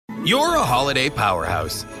You're a holiday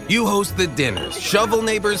powerhouse. You host the dinners, shovel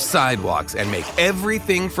neighbors' sidewalks, and make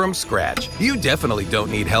everything from scratch. You definitely don't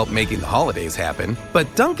need help making the holidays happen.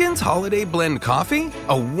 But Dunkin's Holiday Blend Coffee?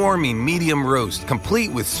 A warming medium roast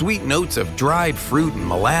complete with sweet notes of dried fruit and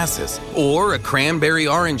molasses. Or a cranberry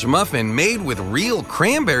orange muffin made with real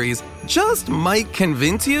cranberries just might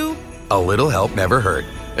convince you a little help never hurt.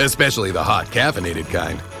 Especially the hot caffeinated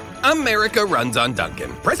kind. America runs on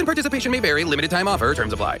Dunkin'. Price and participation may vary. Limited time offer.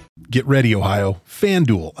 Terms apply. Get ready, Ohio.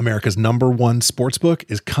 FanDuel, America's #1 sportsbook,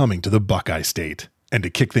 is coming to the Buckeye State. And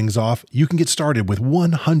to kick things off, you can get started with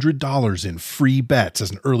 $100 in free bets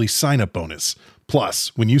as an early sign-up bonus.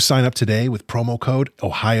 Plus, when you sign up today with promo code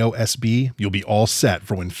OhioSB, you'll be all set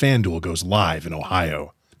for when FanDuel goes live in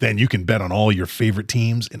Ohio. Then you can bet on all your favorite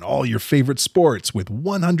teams and all your favorite sports with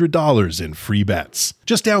 $100 in free bets.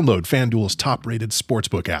 Just download FanDuel's top-rated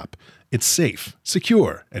sportsbook app. It's safe,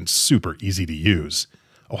 secure, and super easy to use.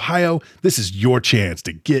 Ohio, this is your chance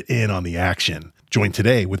to get in on the action. Join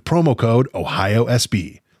today with promo code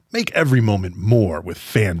OhioSB. Make every moment more with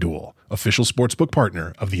FanDuel, official sportsbook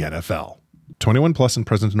partner of the NFL. 21 plus and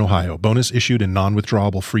present in Ohio. Bonus issued in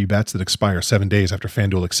non-withdrawable free bets that expire 7 days after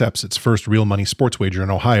FanDuel accepts its first real money sports wager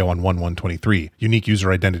in Ohio on 1/1/23. Unique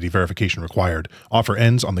user identity verification required. Offer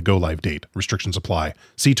ends on the go-live date. Restrictions apply.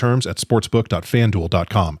 See terms at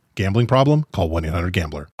sportsbook.fanduel.com. Gambling problem? Call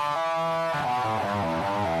 1-800-GAMBLER.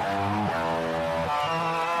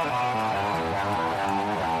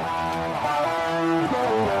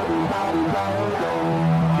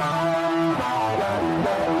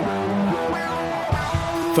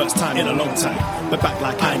 First time in a long time, but back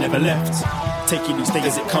like I never left. Taking each day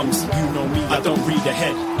as it comes, you know me, I don't read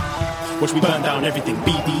ahead. Watch me burn down everything,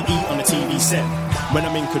 BDE on the TV set. When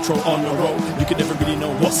I'm in control on the road, you can never really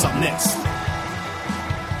know what's up next.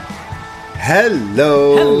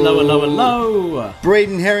 Hello. Hello.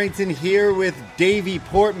 Braden Harrington here with Davey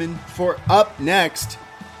Portman for Up Next.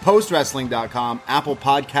 PostWrestling.com, Apple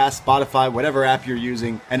Podcasts, Spotify, whatever app you're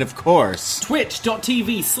using, and of course,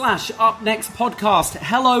 Twitch.tv/UpNextPodcast.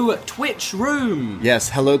 Hello, Twitch Room. Yes,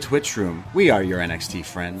 hello, Twitch Room. We are your NXT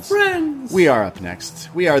friends. Friends. We are Up Next.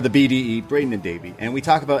 We are the BDE, Braden and Davey, and we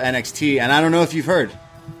talk about NXT, and I don't know if you've heard,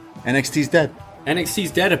 NXT's dead. NXT's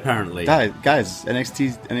dead, apparently. Guys,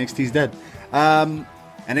 NXT's dead.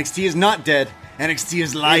 NXT is not dead. NXT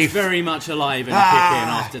is live. It's very much alive and kicking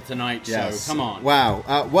after tonight's show. Come on.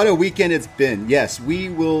 Wow. What a weekend it's been. Yes, we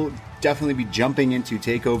will definitely be jumping into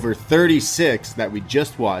TakeOver 36 that we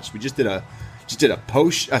just watched. We just did a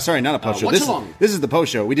post. Sorry, not a post show. Watch along. This is the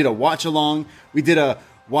post show. We did a watch along. We did a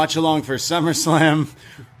watch along for SummerSlam.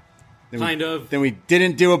 Then we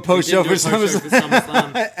didn't do a post show for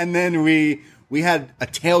SummerSlam. And then we had a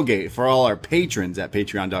tailgate for all our patrons at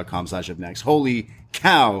patreon.com/upnext. Holy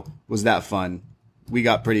cow, was that fun. We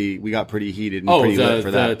got pretty heated and pretty lit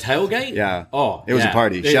for that. The tailgate? Yeah. It was a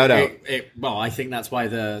party. Shout out. Well, I think that's why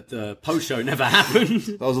the post show never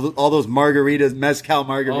happened. All those margaritas, mezcal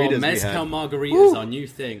margaritas. Mezcal margaritas, our new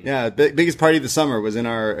thing. Yeah, biggest party of the summer was in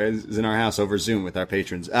our house over Zoom with our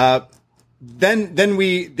patrons. Then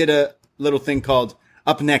we did a little thing called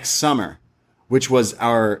Up Next Summer, which was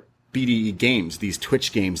our BDE games, these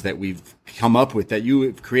Twitch games that we've come up with, that you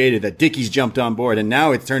have created, that Dickie's jumped on board, and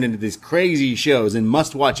now it's turned into these crazy shows and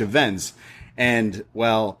must-watch events. And,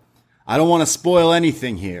 well, I don't want to spoil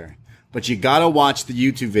anything here, but you gotta watch the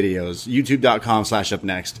YouTube videos,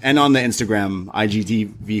 youtube.com/upnext, and on the Instagram,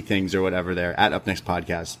 IGTV things or whatever there, at Upnext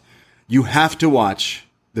Podcast. You have to watch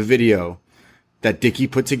the video that Dickie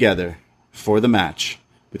put together for the match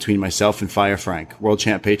between myself and Fire Frank, world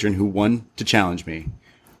champ patron who won to challenge me.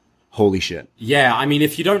 Holy shit. Yeah, I mean,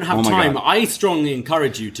 if you don't have time, God. I strongly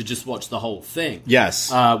encourage you to just watch the whole thing. Yes.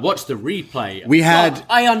 Watch the replay.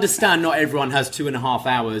 I understand not everyone has 2.5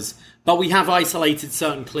 hours, but we have isolated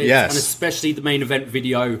certain clips, yes, and especially the main event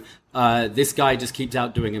video. This guy just keeps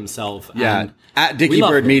outdoing himself. Yeah. And at Dickie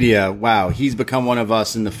Bird Media, wow, he's become one of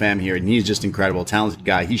us in the fam here, and he's just incredible, talented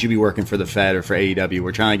guy. He should be working for the Fed or for AEW.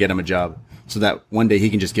 We're trying to get him a job so that one day he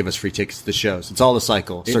can just give us free tickets to the shows. It's all a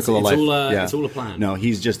cycle, circle of life. It's all a plan. No,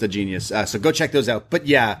 he's just a genius. So go check those out. But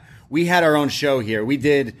yeah, we had our own show here. We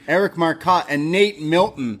did Eric Marcotte and Nate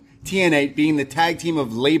Milton, TN8, being the tag team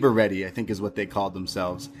of Labor Ready, I think is what they called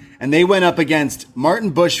themselves. And they went up against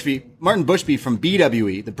Martin Bushby from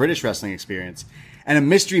BWE, the British Wrestling Experience, and a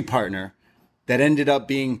mystery partner that ended up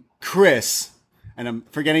being Chris, and I'm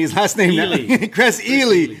forgetting his last name now. Chris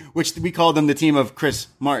Ely, which we called them the team of Chris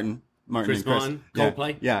Martin, Martin Chris and Chris. Martin,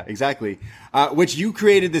 Coldplay. Yeah, exactly. Which you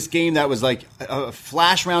created this game that was like a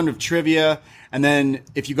flash round of trivia. And then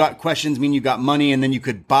if you got questions, you got money, and then you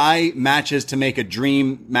could buy matches to make a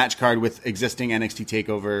dream match card with existing NXT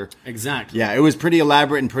TakeOver. Exactly. Yeah, it was pretty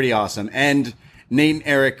elaborate and pretty awesome. And Nate and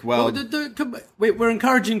Eric, we're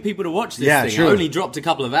encouraging people to watch this thing. True. It only dropped a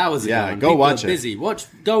couple of hours ago. Yeah, go watch it. Busy.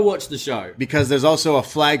 Go watch the show. Because there's also a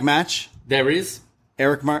flag match. There is.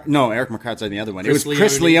 Eric McCart's on the other one. It was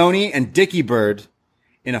Chris Leone and Dickie Bird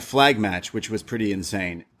in a flag match, which was pretty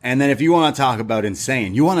insane. And then if you want to talk about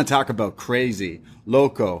insane, you want to talk about crazy,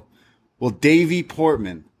 loco. Well, Davey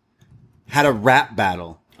Portman had a rap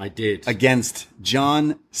battle. I did. Against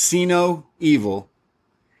John Cena Evil.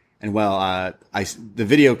 And well, the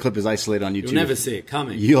video clip is isolated on YouTube. You'll never see it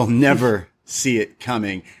coming. You'll never see it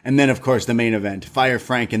coming. And then, of course, the main event, Fire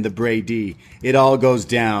Frank and the Bray D. It all goes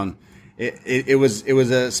down. It was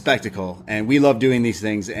a spectacle, and we love doing these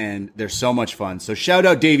things, and they're so much fun. So shout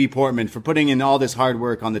out Davey Portman for putting in all this hard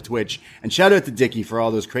work on the Twitch, and shout out to Dickie for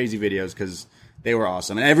all those crazy videos, because they were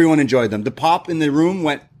awesome, and everyone enjoyed them. The pop in the room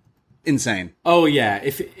went insane. Oh yeah,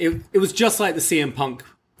 it was just like the CM Punk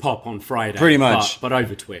pop on Friday, pretty much, but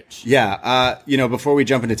over Twitch. Yeah, before we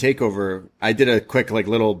jump into TakeOver, I did a quick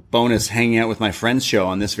little bonus hanging out with my friends show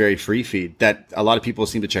on this very free feed that a lot of people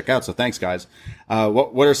seem to check out. So thanks, guys.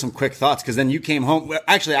 What are some quick thoughts? Because then you came home.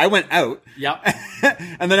 Actually, I went out. Yep.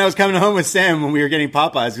 And then I was coming home with Sam when we were getting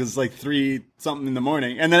Popeyes. It was like 3-something in the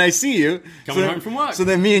morning, and then I see you coming home from work. So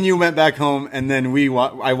then me and you went back home, and then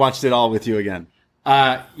I watched it all with you again.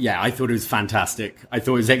 Yeah, I thought it was fantastic. I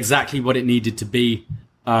thought it was exactly what it needed to be.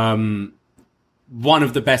 One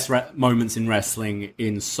of the best moments in wrestling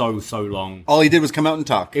in so long. All he did was come out and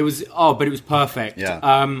talk. But it was perfect.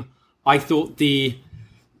 Yeah. I thought the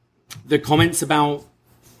comments about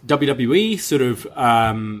WWE sort of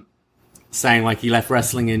saying like he left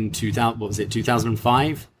wrestling in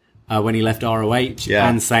 2005 when he left ROH,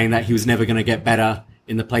 and saying that he was never going to get better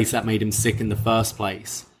in the place that made him sick in the first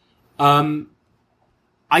place.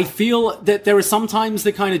 I feel that there are sometimes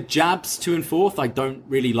the kind of jabs to and forth I don't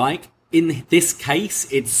really like. In this case,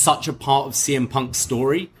 it's such a part of CM Punk's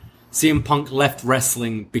story. CM Punk left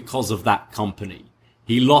wrestling because of that company.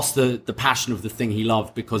 He lost the passion of the thing he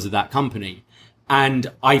loved because of that company. And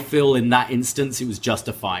I feel in that instance, it was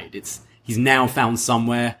justified. He's now found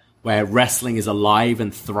somewhere where wrestling is alive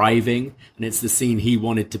and thriving, and it's the scene he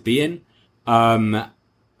wanted to be in.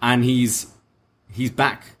 And he's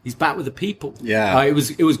back. He's back with the people. Yeah. It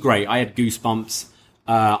was great. I had goosebumps.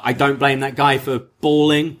 I don't blame that guy for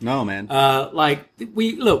bawling. No, man.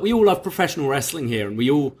 We all love professional wrestling here, and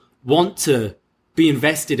we all want to be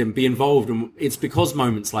invested and be involved. And it's because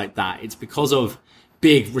moments like that. It's because of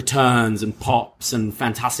big returns and pops and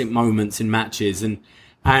fantastic moments in matches. And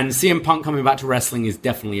CM Punk coming back to wrestling is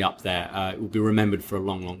definitely up there. It will be remembered for a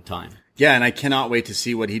long, long time. Yeah, and I cannot wait to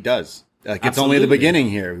see what he does. It's Absolutely. only the beginning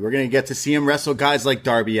here. We're going to get to see him wrestle guys like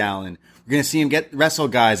Darby Allin. We're going to see him wrestle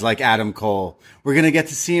guys like Adam Cole. We're going to get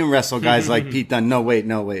to see him wrestle guys like Pete Dunne. No, wait.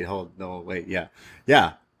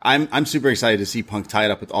 Yeah. I'm super excited to see Punk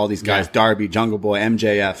tied up with all these guys. Yeah. Darby, Jungle Boy,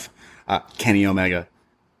 MJF, Kenny Omega.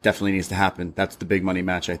 Definitely needs to happen. That's the big money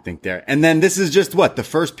match, I think, there. And then this is just the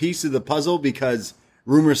first piece of the puzzle, because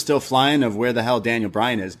rumors still flying of where the hell Daniel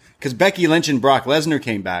Bryan is. Because Becky Lynch and Brock Lesnar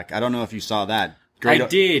came back. I don't know if you saw that. I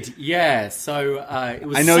did, yeah. So it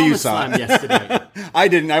was SummerSlam yesterday. I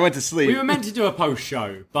didn't. I went to sleep. We were meant to do a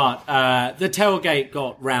post-show, but the tailgate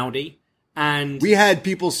got rowdy, and we had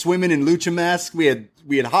people swimming in lucha masks. We had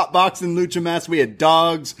hot box in lucha masks. We had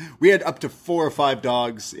dogs. We had up to 4 or 5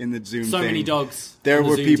 dogs in the Zoom. So thing. many dogs. There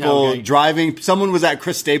were Zoom people tailgate. Driving. Someone was at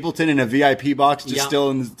Chris Stapleton in a VIP box, just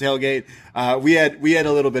still in the tailgate. We had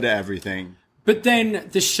a little bit of everything. But then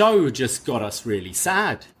the show just got us really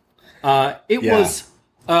sad.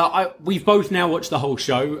 We've both now watched the whole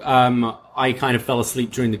show. I kind of fell asleep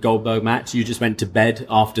during the Goldberg match. You just went to bed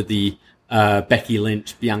after the Becky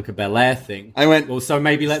Lynch, Bianca Belair thing. I went. Well, so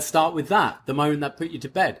maybe let's start with that. The moment that put you to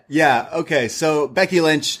bed. Yeah. Okay. So Becky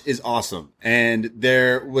Lynch is awesome. And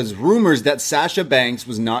there was rumors that Sasha Banks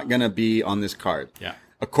was not going to be on this card. Yeah.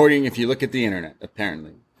 According, if you look at the internet,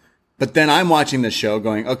 apparently. But then I'm watching the show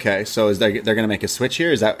going, okay, so they're going to make a switch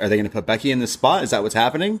here? Are they going to put Becky in this spot? Is that what's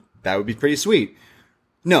happening? That would be pretty sweet.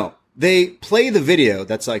 No, they play the video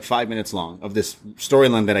that's like 5 minutes long of this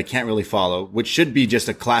storyline that I can't really follow, which should be just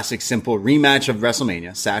a classic, simple rematch of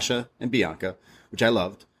WrestleMania, Sasha and Bianca, which I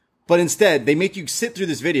loved. But instead, they make you sit through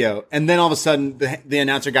this video, and then all of a sudden, the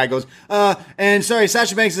announcer guy goes, and sorry,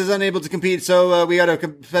 Sasha Banks is unable to compete, so we got a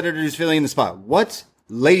competitor who's filling in the spot. What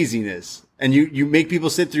laziness. And you make people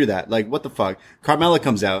sit through that. Like, what the fuck? Carmella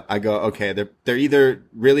comes out. I go, okay, they're either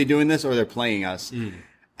really doing this or they're playing us.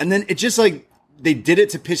 And then it's just like, they did it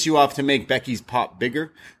to piss you off to make Becky's pop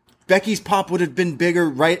bigger. Becky's pop would have been bigger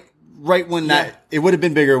right when it would have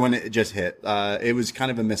been bigger when it just hit. It was kind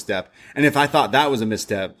of a misstep. And if I thought that was a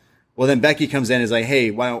misstep, well, then Becky comes in and is like, hey,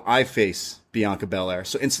 why don't I face Bianca Belair?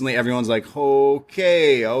 So instantly everyone's like,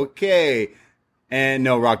 okay. And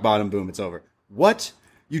no, rock bottom, boom, it's over. What?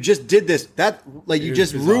 You just did this. You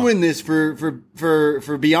just ruined this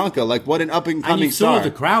for Bianca. Like, what an up and coming star. And you saw the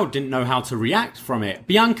crowd didn't know how to react from it.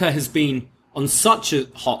 Bianca has been on such a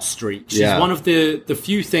hot streak. She's one of the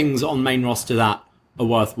few things on main roster that are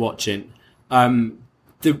worth watching.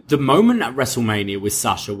 The moment at WrestleMania with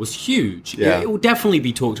Sasha was huge. Yeah. It will definitely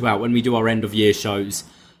be talked about when we do our end of year shows.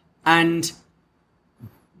 And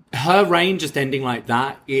her reign just ending like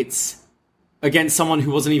that, it's against someone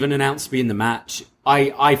who wasn't even announced to be in the match.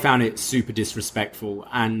 I found it super disrespectful.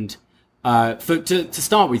 And to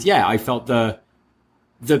start with, I felt the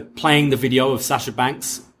playing the video of Sasha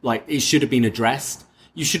Banks, like, it should have been addressed.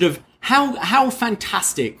 You should have... How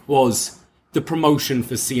fantastic was the promotion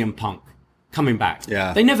for CM Punk coming back?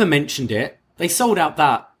 Yeah. They never mentioned it. They sold out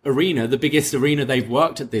that arena, the biggest arena they've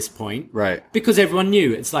worked at this point. Right. Because everyone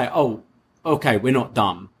knew. It's like, oh, okay, we're not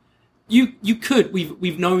done. You could...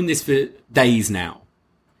 We've known this for days now.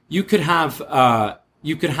 You could have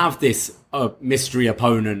this mystery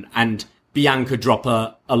opponent and Bianca drop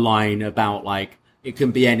a line about, like, it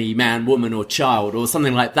can be any man, woman, or child, or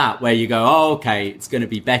something like that, where you go, oh, okay, it's going to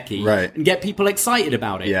be Becky. Right. And get people excited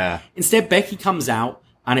about it. Yeah. Instead, Becky comes out,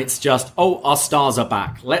 and it's just, oh, our stars are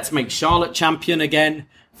back. Let's make Charlotte champion again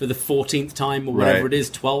for the 14th time, or whatever it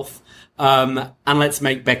is, 12th. And let's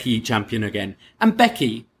make Becky champion again. And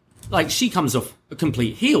Becky, like, she comes off a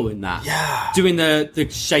complete heel in that. Yeah. Doing the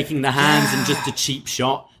shaking the hands and just a cheap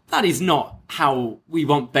shot. That is not how we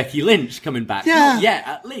want Becky Lynch coming back. Yeah. Not yet,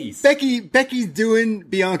 at least. Becky's doing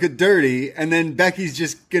Bianca dirty, and then Becky's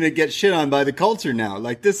just gonna get shit on by the culture now.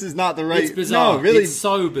 Like, this is not the right... It's bizarre. No, really. It's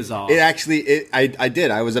so bizarre. I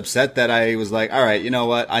did. I was upset that I was like, all right, you know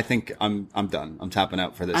what? I think I'm done. I'm tapping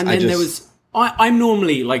out for this. And then there was... I'm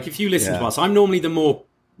normally, like, if you listen to us, I'm normally the more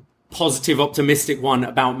positive, optimistic one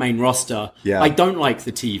about main roster. Yeah. I don't like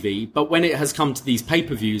the TV, but when it has come to these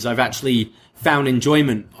pay-per-views, I've actually found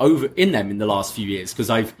enjoyment in them in the last few years,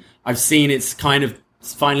 because I've seen it's kind of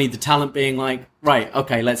finally the talent being like, right,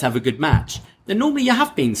 okay, let's have a good match. Then normally you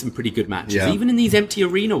have been some pretty good matches, even in these empty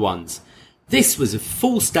arena ones. This was a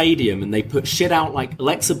full stadium, and they put shit out like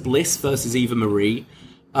Alexa Bliss versus Eva Marie.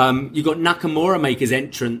 You got Nakamura make his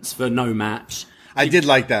entrance for no match. I did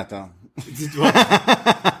like that, though.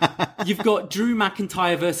 You've got Drew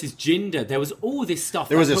McIntyre versus Jinder. There was all this stuff.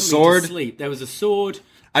 There was a sword. There was a sword.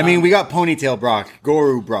 I mean, we got Ponytail Brock,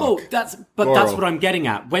 Guru Brock. Oh, that's what I'm getting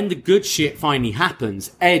at. When the good shit finally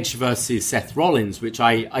happens, Edge versus Seth Rollins, which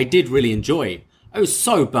I did really enjoy. I was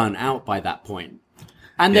so burnt out by that point.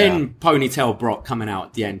 And then Ponytail Brock coming out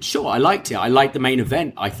at the end. Sure, I liked it. I liked the main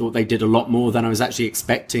event. I thought they did a lot more than I was actually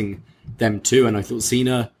expecting them to. And I thought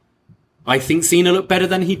Cena looked better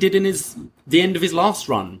than he did in the end of his last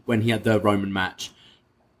run when he had the Roman match.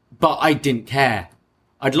 But I didn't care.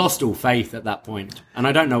 I'd lost all faith at that point, and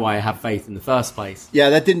I don't know why I have faith in the first place.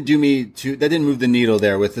 Yeah, that didn't move the needle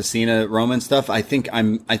there with the Cena Roman stuff. I think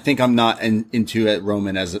I'm not into it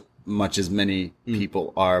Roman as much as many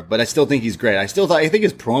people are, but I still think he's great. I think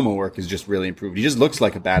his promo work is just really improved. He just looks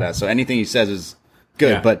like a badass, so anything he says is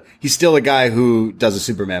good. But he's still a guy who does a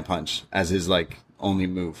Superman punch as his like only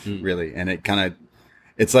move, really, and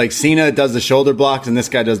it's like Cena does the shoulder blocks and this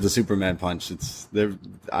guy does the Superman punch.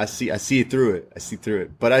 I see through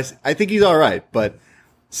it. But I think he's all right. But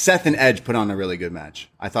Seth and Edge put on a really good match.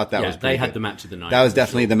 I thought that was pretty good. Had the match of the night. That was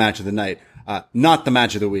definitely the match of the night. Not the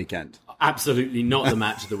match of the weekend. Absolutely not the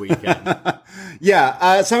match of the weekend.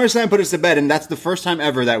 SummerSlam put us to bed, and that's the first time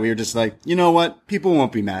ever that we were just like, you know what? People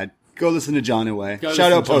won't be mad. Go listen to John Away.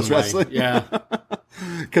 Shout out Post Wrestling. Yeah.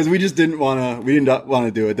 Because we didn't want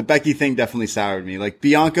to do it. The Becky thing definitely soured me. Like,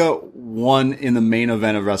 Bianca won in the main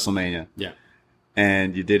event of WrestleMania. Yeah.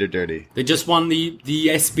 And you did her dirty. They just won the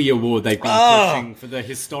ESPY award they've been pushing for the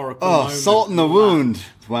historical moment. Salt in the wound.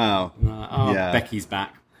 Wow. Becky's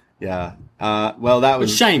back. Yeah. Well, that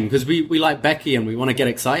was... It's a shame, because we like Becky and we want to get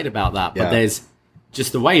excited about that. But there's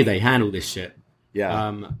just the way they handle this shit.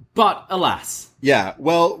 Yeah. But alas. Yeah.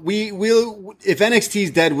 Well, we'll if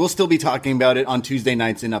NXT's dead, we'll still be talking about it on Tuesday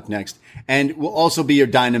nights and Up Next. And we'll also be your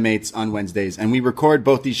Dynamates on Wednesdays. And we record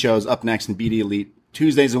both these shows, Up Next and BD Elite,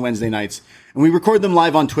 Tuesdays and Wednesday nights. And we record them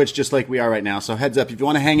live on Twitch just like we are right now. So heads up, if you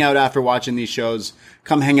want to hang out after watching these shows,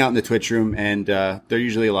 come hang out in the Twitch room. And they're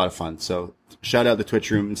usually a lot of fun. So shout out the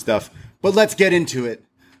Twitch room and stuff. But let's get into it.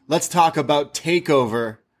 Let's talk about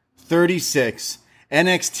TakeOver 36.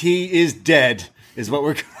 NXT is dead, is what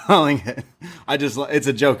we're calling it. It's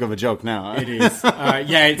a joke of a joke now. It is.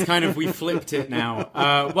 It's kind of, we flipped it now.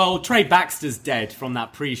 Well, Trey Baxter's dead from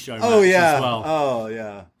that pre-show match as well. Oh,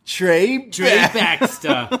 yeah. Trey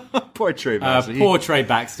Baxter. Poor Trey Baxter. Poor Trey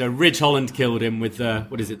Baxter. Ridge Holland killed him with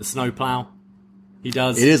the snowplow? He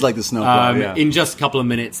does. It is like the snowplow, yeah. In just a couple of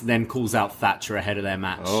minutes, then calls out Thatcher ahead of their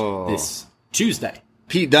match this Tuesday.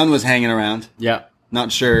 Pete Dunne was hanging around. Yeah.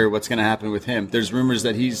 Not sure what's going to happen with him. There's rumors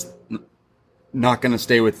that he's not going to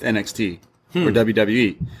stay with NXT or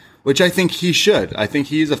WWE, which I think he should. I think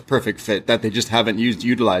he's a perfect fit that they just haven't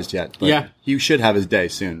utilized yet. But he should have his day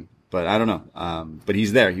soon. But I don't know. But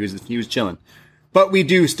he's there. He was chilling. But we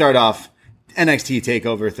do start off NXT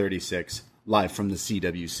TakeOver 36 live from the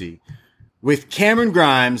CWC with Cameron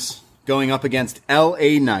Grimes going up against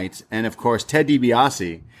LA Knight, and of course Ted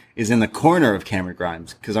DiBiase is in the corner of Cameron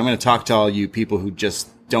Grimes, because I'm going to talk to all you people who just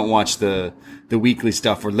don't watch the weekly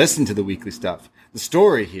stuff or listen to the weekly stuff. The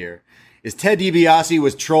story here is Ted DiBiase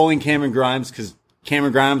was trolling Cameron Grimes because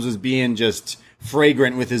Cameron Grimes was being just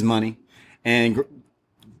fragrant with his money, and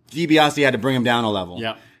DiBiase had to bring him down a level.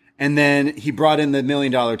 Yeah. And then he brought in the $1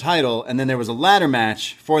 million title, and then there was a ladder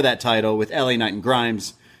match for that title with LA Knight and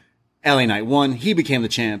Grimes. LA Knight won. He became the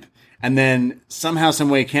champ. And then somehow, some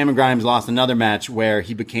way, Cameron Grimes lost another match where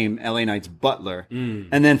he became LA Knight's butler. And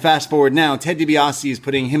then fast forward now, Ted DiBiase is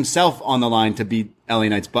putting himself on the line to beat LA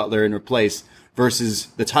Knight's butler and replace versus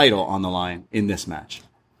the title on the line in this match.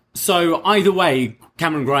 So either way,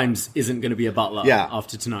 Cameron Grimes isn't going to be a butler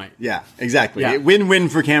after tonight. Yeah, exactly. Yeah. Win-win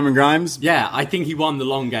for Cameron Grimes. Yeah, I think he won the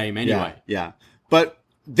long game anyway. Yeah. But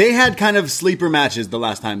they had kind of sleeper matches the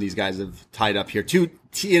last time these guys have tied up here. Two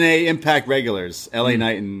TNA Impact regulars, LA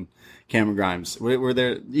Knight and Cameron Grimes. Were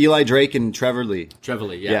there Eli Drake and Trevor Lee?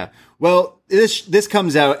 Yeah. Well, this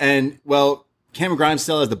comes out, and Cameron Grimes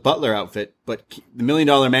still has the butler outfit, but the $1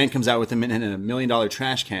 Million Man comes out with him in a $1 million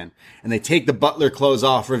trash can, and they take the butler clothes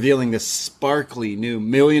off, revealing this sparkly new $1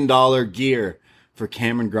 million gear for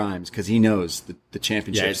Cameron Grimes, because he knows the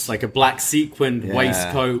championship. Yeah, it's like a black sequined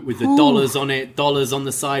waistcoat with the dollars on it, dollars on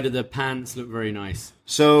the side of the pants. Look very nice.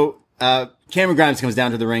 So Cameron Grimes comes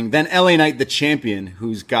down to the ring. Then LA Knight, the champion,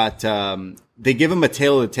 who's got, they give him a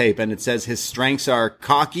tail of the tape, and it says his strengths are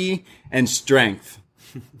cocky and strength.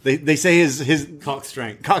 They say his cock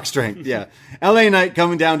strength. Cock strength, yeah. LA Knight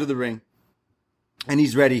coming down to the ring, and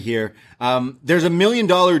he's ready here. There's a $1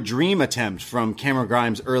 million dream attempt from Cameron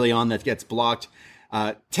Grimes early on that gets blocked.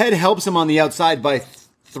 Ted helps him on the outside by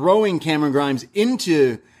throwing Cameron Grimes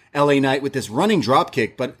into LA Knight with this running drop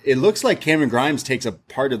kick, but it looks like Cameron Grimes takes a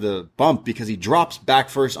part of the bump because he drops back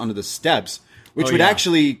first onto the steps, which would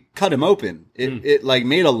actually cut him open. It like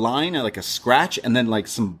made a line, like a scratch, and then like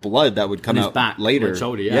some blood that would come out back, later.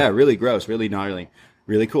 Shoulder, yeah, really gross, really gnarly.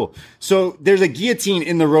 Really cool. So there's a guillotine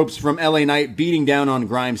in the ropes from LA Knight beating down on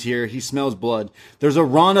Grimes here. He smells blood. There's a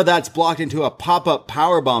Rana that's blocked into a pop-up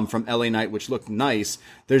powerbomb from LA Knight, which looked nice.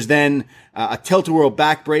 There's then a tilt-a-whirl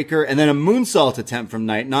backbreaker and then a moonsault attempt from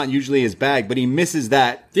Knight. Not usually his bag, but he misses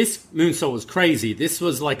that. This moonsault was crazy. This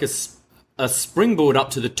was like a springboard up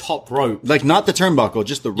to the top rope. Like not the turnbuckle,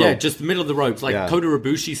 just the rope. Yeah, just the middle of the ropes, like Kota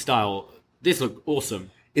Ibushi style. This looked awesome.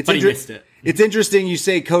 But he missed it. It's interesting you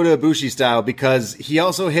say Kota Ibushi style because he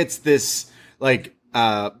also hits this like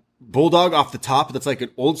bulldog off the top that's like an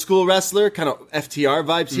old school wrestler, kind of FTR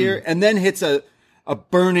vibes here, and then hits a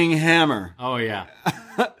burning hammer. Oh yeah.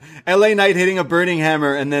 LA Knight hitting a burning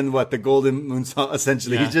hammer, and then the golden moonsault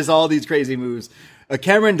essentially. Yeah. He's just all these crazy moves.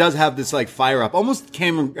 Cameron does have this like fire up, almost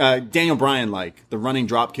Daniel Bryan like the running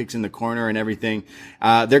drop kicks in the corner and everything.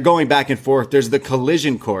 They're going back and forth. There's the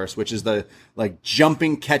collision course, which is the like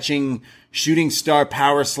jumping, catching, shooting star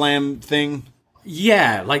power slam thing.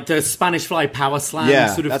 Yeah, like the Spanish Fly power slam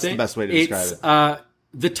sort of that's thing. The best way to describe it.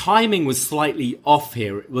 The timing was slightly off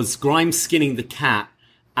here. It was Grimes skinning the cat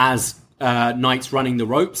as Knight's running the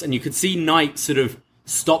ropes, and you could see Knight sort of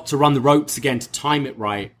stop to run the ropes again to time it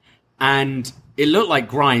right, and it looked like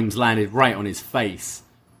Grimes landed right on his face,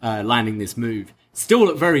 landing this move. Still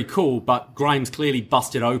looked very cool, but Grimes clearly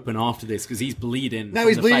busted open after this because he's bleeding. Now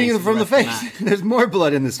he's bleeding from the face. There's more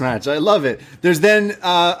blood in this match. I love it. There's then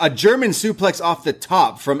a German suplex off the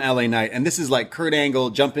top from LA Knight, and this is like Kurt Angle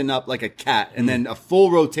jumping up like a cat, and then a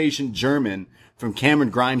full rotation German from Cameron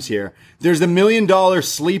Grimes here. There's the $1 million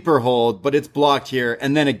sleeper hold, but it's blocked here,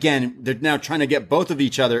 and then again, they're now trying to get both of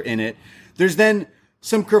each other in it. There's then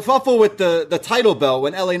some kerfuffle with the title belt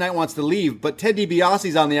when LA Knight wants to leave, but Ted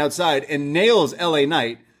DiBiase's on the outside and nails LA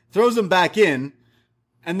Knight, throws him back in,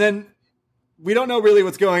 and then we don't know really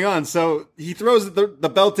what's going on. So he throws the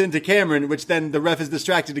belt into Cameron, which then the ref is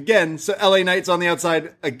distracted again. So LA Knight's on the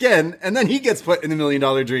outside again, and then he gets put in the $1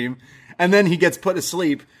 Million Dream, and then he gets put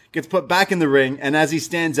asleep, gets put back in the ring, and as he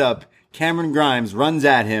stands up, Cameron Grimes runs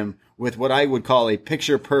at him with what I would call a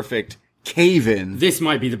picture-perfect cave-in. This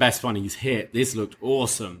might be the best one he's hit. This looked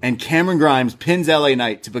awesome. And Cameron Grimes pins LA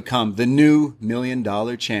Knight to become the new $1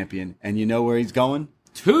 Million champion. And you know where he's going?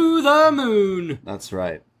 To the moon. That's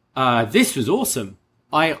right. This was awesome.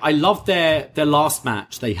 I loved their last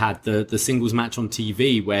match. They had the singles match on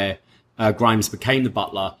TV where Grimes became the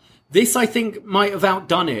Butler. This, I think, might have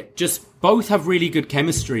outdone it. Just both have really good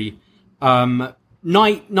chemistry.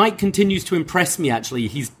 Knight continues to impress me, actually.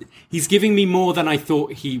 He's giving me more than I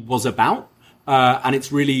thought he was about. And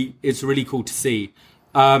it's really cool to see.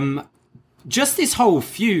 Just this whole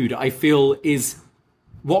feud, I feel, is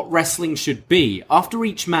what wrestling should be. After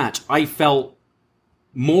each match, I felt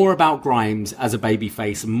more about Grimes as a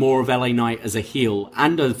babyface and more of LA Knight as a heel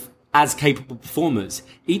and as capable performers.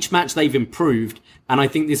 Each match they've improved, and I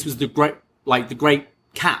think this was the great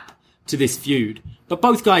cap to this feud. But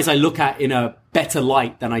both guys I look at in a better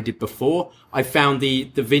light than I did before. I found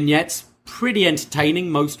the vignettes pretty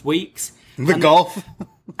entertaining most weeks. Golf.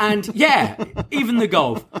 And yeah, even the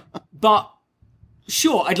golf. But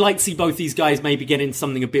sure, I'd like to see both these guys maybe get into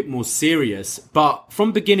something a bit more serious. But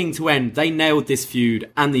from beginning to end, they nailed this feud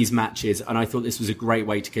and these matches. And I thought this was a great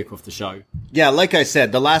way to kick off the show. Yeah, like I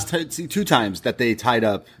said, the last two times that they tied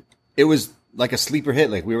up, it was like a sleeper hit.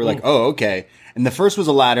 Like we were like, oh, okay. And the first was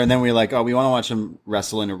a ladder, and then we were like, oh, we want to watch them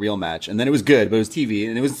wrestle in a real match. And then it was good, but it was TV,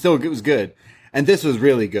 and it was good. And this was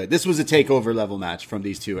really good. This was a takeover level match from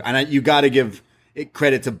these two. And you got to give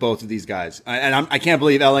credit to both of these guys. And I can't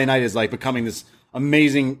believe LA Knight is like becoming this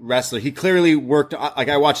amazing wrestler. He clearly worked, like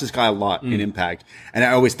I watched this guy a lot in Impact, and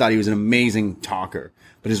I always thought he was an amazing talker,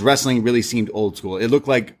 but his wrestling really seemed old school. It looked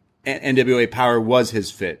like NWA Power was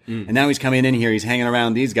his fit. And now he's coming in here, he's hanging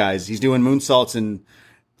around these guys, he's doing moonsaults and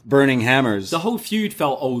burning hammers. The whole feud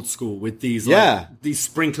felt old school with these these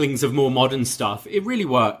sprinklings of more modern stuff. It really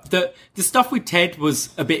worked. The stuff with Ted was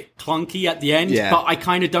a bit clunky at the end, but I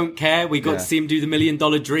kind of don't care. We got to see him do the $1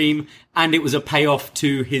 Million Dream, and it was a payoff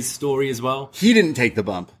to his story as well. He didn't take the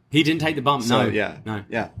bump. He didn't take the bump. So, no.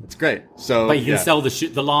 Yeah, it's great. So, but you can sell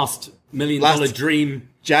the last $1 Million Dream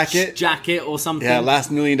jacket or something. Yeah, last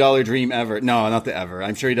 $1 Million Dream ever. No, not the ever.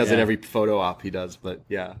 I'm sure he does it every photo op he does. But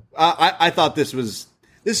yeah, I thought this was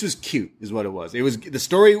cute, is what it was. The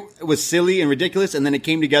story was silly and ridiculous, and then it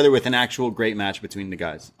came together with an actual great match between the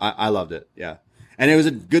guys. I loved it. Yeah. And it was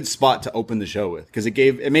a good spot to open the show with, because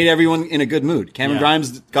it made everyone in a good mood. Cameron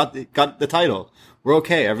Grimes got the title. We're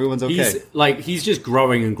okay. Everyone's okay. He's just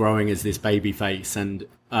growing and growing as this baby face, and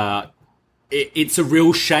it's a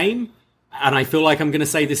real shame. And I feel like I'm going to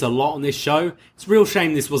say this a lot on this show. It's a real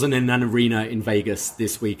shame this wasn't in an arena in Vegas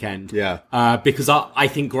this weekend. Yeah. Because I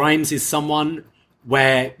think Grimes is someone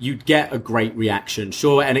where you'd get a great reaction.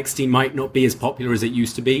 Sure, NXT might not be as popular as it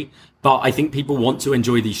used to be, but I think people want to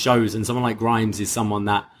enjoy these shows, and someone like Grimes is someone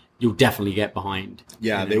that you'll definitely get behind.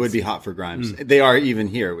 Yeah, they would be hot for Grimes. They are even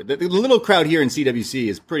here. The little crowd here in CWC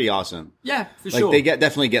is pretty awesome. Yeah, for sure. They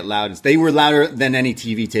definitely get loud. They were louder than any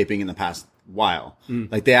TV taping in the past while.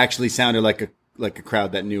 Like they actually sounded like a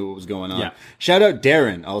crowd that knew what was going on. Yeah. Shout out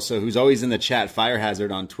Darren also, who's always in the chat, Fire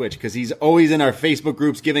Hazard on Twitch, because he's always in our Facebook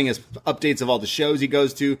groups giving us updates of all the shows he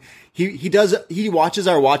goes to. He watches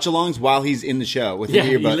our watch-alongs while he's in the show with his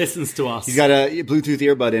earbud. He listens to us. He's got a Bluetooth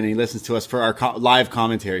earbud in and he listens to us for our live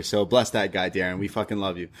commentary. So bless that guy, Darren. We fucking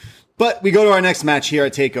love you. But we go to our next match here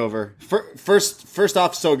at TakeOver. First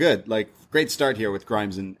off, so good. Like, great start here with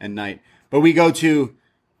Grimes and Knight. But we go to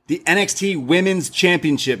the NXT Women's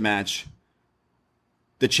Championship match.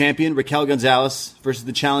 The champion, Raquel Gonzalez, versus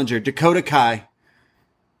the challenger, Dakota Kai.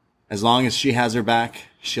 As long as she has her back,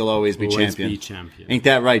 she'll always be champion. Ain't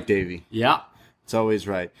that right, Davey? Yeah. It's always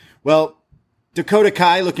right. Well, Dakota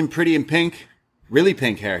Kai looking pretty in pink. Really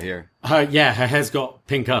pink hair here. Her hair's got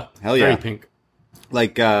pinker. Hell yeah. Very pink.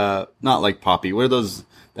 Like, not like Poppy. What are those,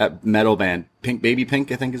 that metal band? Pink, Baby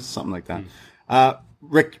Pink, I think is something like that.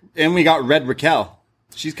 And we got Red Raquel.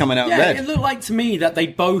 She's coming out red. It looked like to me that they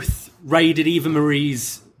both raided Eva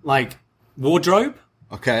Marie's wardrobe.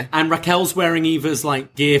 Okay. And Raquel's wearing Eva's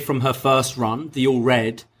gear from her first run, the all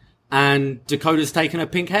red, and Dakota's taken her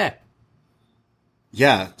pink hair.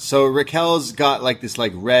 Yeah. So Raquel's got this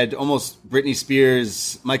red, almost Britney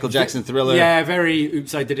Spears, Michael Jackson Thriller. Yeah, very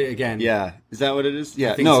Oops, I Did It Again. Yeah. Is that what it is?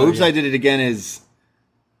 Yeah. No, Oops, I Did It Again is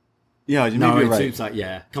Yeah, maybe no, you're right. Oops, like,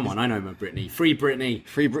 yeah. Come on, I know my Britney. Free Britney.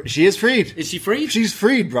 She is freed. Is she freed? She's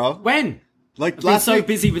freed, bro. When? Like I've last been so week.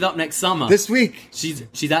 busy with Up Next Summer. This week.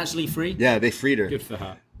 She's actually free? Yeah, they freed her. Good for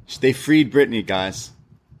her. They freed Britney, guys.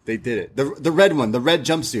 They did it. The red one, the red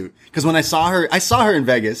jumpsuit. Because when I saw her in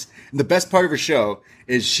Vegas. And the best part of her show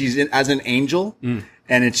is she's in as an angel, and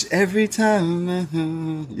it's every time,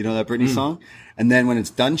 you know that Britney song. And then when it's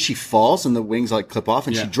done, she falls and the wings like clip off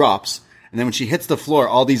and she drops. And then when she hits the floor,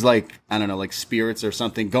 all these like I don't know, like spirits or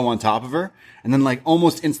something go on top of her, and then like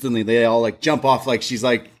almost instantly they all like jump off like she's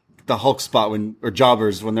like the Hulk spot or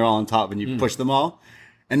jobbers when they're all on top and you push them all.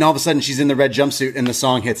 And all of a sudden she's in the red jumpsuit and the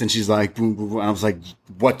song hits and she's like, boom, boom, boom. And I was like,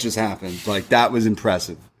 what just happened? Like, that was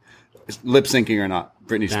impressive. Lip syncing or not,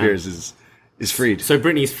 Britney Spears is freed. So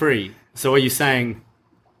Britney's free. So are you saying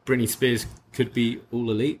Britney Spears could be all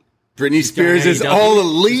elite? Britney Spears is all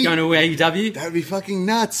elite. She's going to AEW? That would be fucking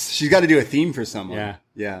nuts. She's got to do a theme for someone. Yeah.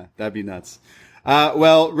 Yeah, that'd be nuts.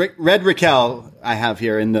 Well, Red Raquel I have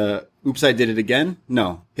here in the Oops, I Did It Again.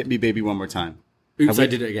 No, Hit Me Baby One More Time. Oops, I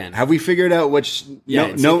Did It Again. Have we figured out which?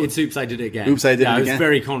 Yeah, no, it's Oops, I Did It Again. Oops, I Did It Again. I Again. was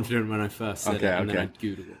very confident when I first said it, and then I Okay.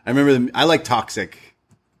 Googled it. I remember I like Toxic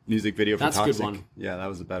music video for That's a Toxic. good one. Yeah, that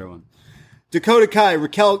was a better one. Dakota Kai,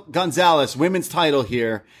 Raquel Gonzalez, women's title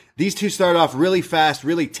here. These two start off really fast,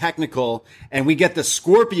 really technical, and we get the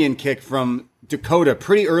scorpion kick from Dakota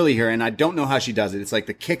pretty early here, and I don't know how she does it. It's like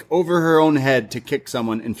the kick over her own head to kick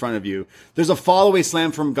someone in front of you. There's a fall-away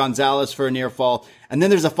slam from Gonzalez for a near fall, and then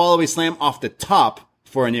there's a fall-away slam off the top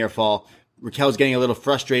for a near fall. Raquel's getting a little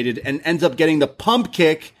frustrated and ends up getting the pump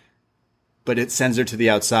kick, but it sends her to the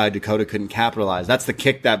outside. Dakota couldn't capitalize. That's the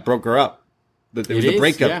kick that broke her up. It was the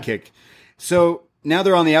breakup kick. So now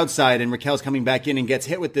they're on the outside, and Raquel's coming back in and gets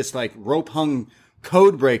hit with this like rope-hung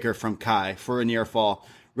code breaker from Kai for a near fall.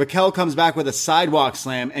 Raquel comes back with a sidewalk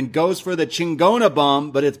slam and goes for the Chingona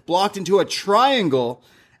bomb, but it's blocked into a triangle.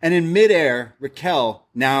 And in midair, Raquel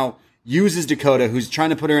now uses Dakota, who's trying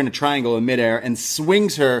to put her in a triangle in midair, and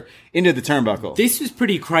swings her into the turnbuckle. This was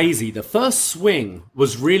pretty crazy. The first swing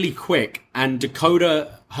was really quick, and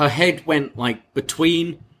Dakota, her head went like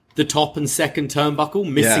between the top and second turnbuckle,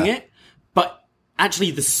 missing it. But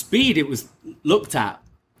actually, the speed it was looked at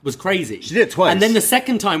was crazy. She did it twice. And then the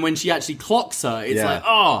second time when she actually clocks her, it's like,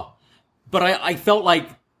 oh. But I felt like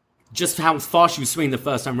just how fast she was swinging the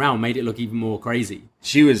first time round made it look even more crazy.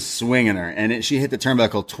 She was swinging her, and she hit the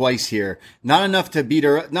turnbuckle twice here. Not enough to beat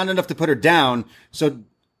her, not enough to put her down. So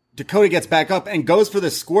Dakota gets back up and goes for the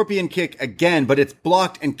scorpion kick again, but it's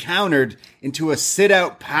blocked and countered into a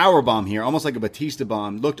sit-out powerbomb here, almost like a Batista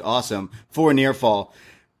bomb. Looked awesome for a near fall.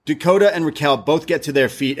 Dakota and Raquel both get to their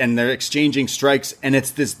feet, and they're exchanging strikes, and it's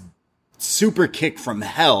this super kick from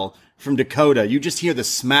hell from Dakota. You just hear the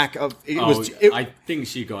smack of it. I think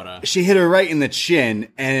she got her. She hit her right in the chin,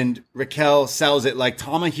 and Raquel sells it like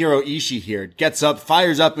Tomohiro Ishii here. Gets up,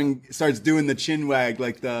 fires up, and starts doing the chin wag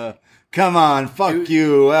like the, come on, fuck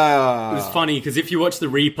you. It was funny because if you watch the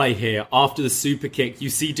replay here, after the super kick, you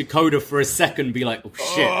see Dakota for a second be like, oh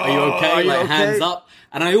shit, are you okay? Are you like okay? hands up.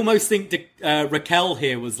 And I almost think Raquel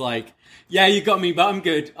here was like, yeah, you got me, but I'm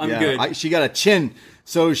good. I'm good. She got a chin.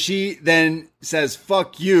 So she then says,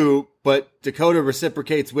 fuck you. But Dakota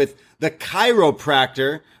reciprocates with the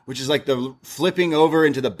chiropractor, which is like the flipping over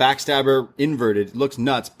into the backstabber inverted. It looks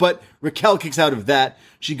nuts. But Raquel kicks out of that.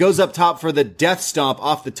 She goes up top for the death stomp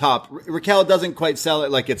off the top. Raquel doesn't quite sell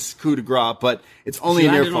it like it's coup de grace, but it's only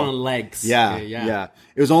a near fall. On her legs. Yeah.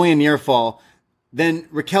 It was only a near fall. Then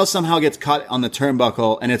Raquel somehow gets caught on the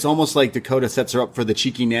turnbuckle, and it's almost like Dakota sets her up for the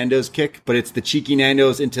Cheeky Nando's kick, but it's the Cheeky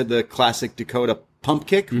Nando's into the classic Dakota pump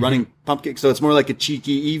kick, running pump kick. So it's more like a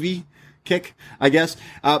cheeky Evie kick, I guess.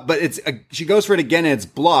 But she goes for it again, and it's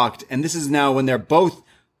blocked. And this is now when they're both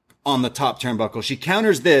on the top turnbuckle. She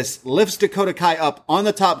counters this, lifts Dakota Kai up on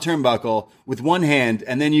the top turnbuckle with one hand,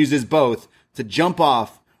 and then uses both to jump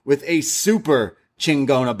off with a super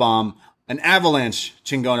Chingona bomb. An avalanche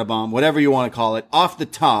Chingona bomb, whatever you want to call it, off the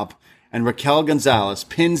top, and Raquel Gonzalez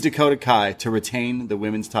pins Dakota Kai to retain the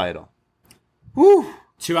women's title. Woo!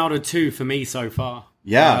 2 out of 2 for me so far.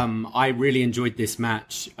 Yeah. I really enjoyed this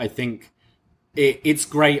match. I think it's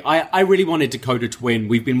great. I really wanted Dakota to win.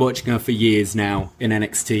 We've been watching her for years now in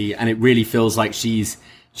NXT, and it really feels like she's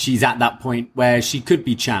at that point where she could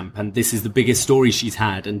be champ, and this is the biggest story she's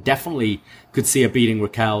had, and definitely could see her beating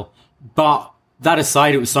Raquel. But that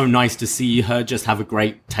aside, it was so nice to see her just have a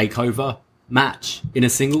great takeover match in a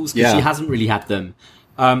singles, because she hasn't really had them.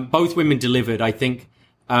 Both women delivered. I think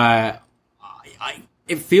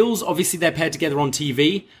it feels, obviously they're paired together on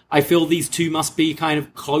TV. I feel these two must be kind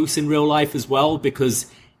of close in real life as well, because it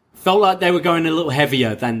felt like they were going a little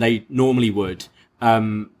heavier than they normally would.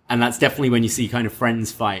 And And that's definitely when you see kind of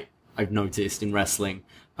friends fight, I've noticed in wrestling.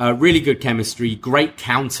 Really good chemistry, great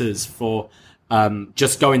counters for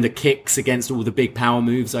just going the kicks against all the big power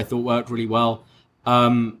moves. I thought worked really well.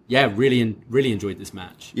 Really enjoyed this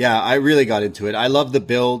match. Yeah, I really got into it. I love the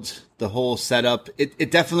build, the whole setup.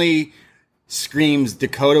 It definitely screams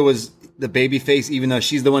Dakota was the baby face, even though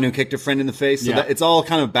she's the one who kicked her friend in the face. So it's all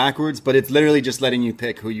kind of backwards, but it's literally just letting you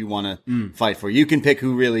pick who you want to fight for. You can pick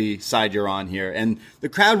who really side you're on here. And the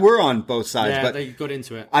crowd were on both sides. Yeah, but they got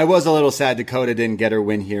into it. I was a little sad Dakota didn't get her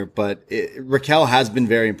win here, but Raquel has been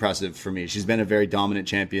very impressive for me. She's been a very dominant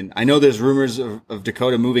champion. I know there's rumors of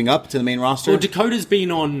Dakota moving up to the main roster. Well, Dakota's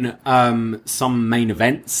been on some main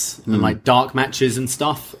events and like dark matches and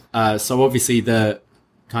stuff. So obviously the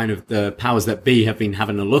powers that be have been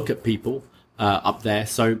having a look at people up there.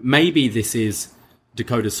 So maybe this is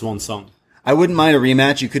Dakota's swan song. I wouldn't mind a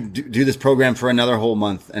rematch. You could do this program for another whole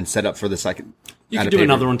month and set up for the second. You could do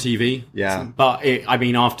another on TV. Yeah. But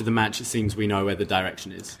after the match, it seems we know where the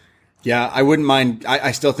direction is. Yeah, I wouldn't mind.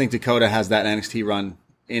 I still think Dakota has that NXT run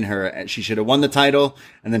in her. She should have won the title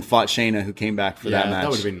and then fought Shayna, who came back for that match. That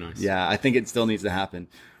would have been nice. Yeah, I think it still needs to happen.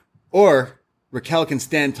 Or Raquel can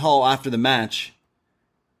stand tall after the match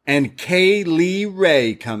and Kay Lee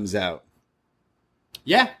Ray comes out.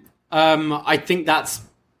 Yeah, I think that's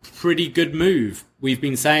pretty good move. We've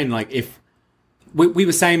been saying, like, if we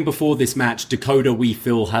were saying before this match, Dakota, we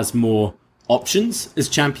feel, has more options as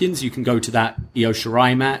champions. You can go to that Io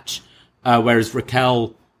Shirai match, whereas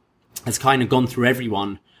Raquel has kind of gone through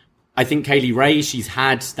everyone. I think Kay Lee Ray, she's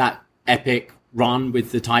had that epic run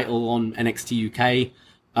with the title on NXT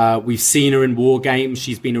UK. We've seen her in War Games.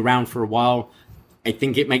 She's been around for a while. I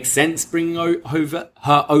think it makes sense bringing her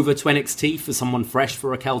over to NXT for someone fresh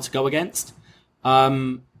for Raquel to go against.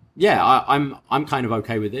 I'm kind of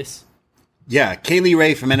okay with this. Yeah, Kay Lee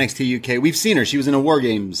Ray from NXT UK. We've seen her. She was in a War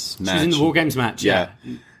Games match. She was in the War Games match, yeah.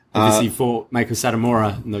 Obviously fought Meiko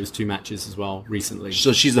Satomura in those two matches as well recently.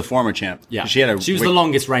 So she's the former champ. Yeah, she was the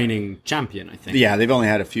longest reigning champion, I think. Yeah, they've only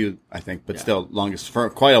had a few, I think, but still longest for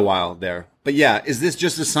quite a while there. But yeah, is this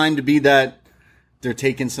just a sign to be that they're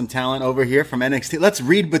taking some talent over here from NXT? Let's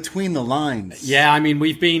read between the lines. Yeah, I mean,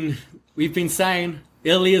 we've been saying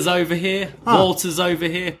Ilya's over here, Walter's over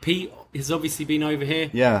here, Pete has obviously been over here.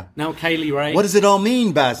 Yeah. Now Kay Lee Ray. What does it all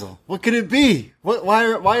mean, Basil? What could it be? Why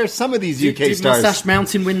are some of these UK did stars? Did Mustache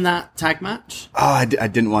Mountain win that tag match? Oh, I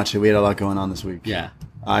didn't watch it. We had a lot going on this week. Yeah.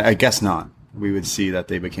 I guess not. We would see that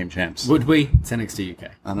they became champs. Would we? It's NXT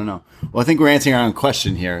UK. I don't know. Well, I think we're answering our own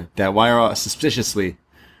question here. That why are suspiciously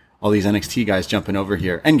all these NXT guys jumping over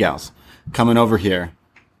here and gals coming over here?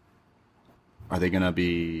 Are they going to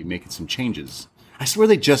be making some changes? I swear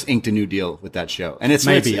they just inked a new deal with that show, and it's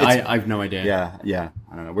maybe I have no idea. Yeah.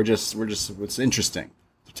 I don't know. We're just. It's interesting.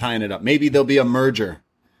 They're tying it up. Maybe there'll be a merger,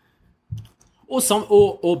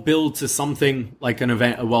 or build to something like an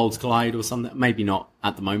event, a Worlds Collide, or something. Maybe not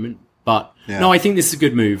at the moment, but no. I think this is a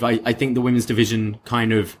good move. I think the women's division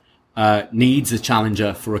kind of needs a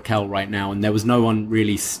challenger for Raquel right now, and there was no one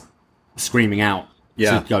really screaming out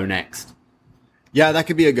to go next. Yeah, that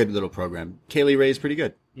could be a good little program. Kay Lee Ray is pretty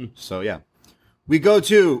good. So yeah. We go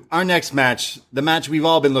to our next match, the match we've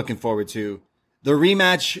all been looking forward to, the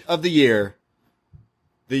rematch of the year,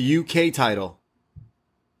 the UK title.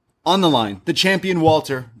 On the line, the champion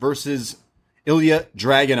Walter versus Ilya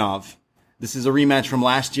Dragunov. This is a rematch from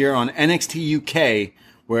last year on NXT UK,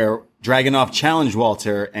 where Dragunov challenged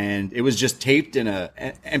Walter, and it was just taped in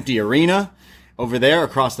an empty arena over there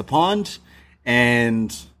across the pond,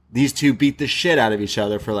 and these two beat the shit out of each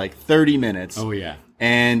other for like 30 minutes. Oh, yeah.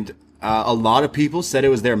 And a lot of people said it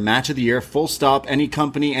was their match of the year, full stop, any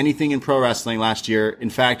company, anything in pro wrestling last year. In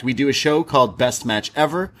fact, we do a show called Best Match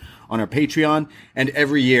Ever on our Patreon, and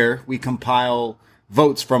every year we compile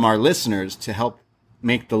votes from our listeners to help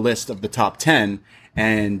make the list of the top 10,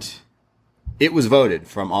 and it was voted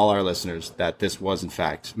from all our listeners that this was, in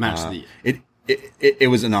fact, match of the year. It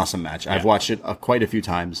was an awesome match. Yeah. I've watched it quite a few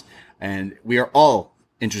times, and we are all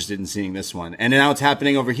interested in seeing this one. And now it's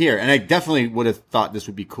happening over here. And I definitely would have thought this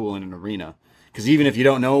would be cool in an arena. Because even if you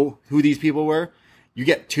don't know who these people were, you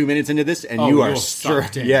get 2 minutes into this and you are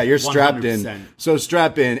strapped in. Yeah, you're strapped 100%. In. So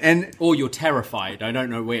strap in. Or you're terrified. I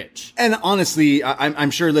don't know which. And honestly,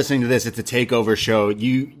 I'm sure listening to this, it's a TakeOver show.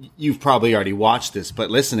 You've probably already watched this,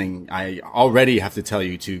 but listening, I already have to tell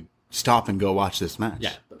you to stop and go watch this match.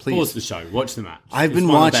 Yeah. Please. Pause the show. Watch the match. It's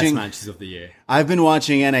one of the best matches of the year. I've been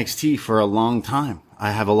watching NXT for a long time. I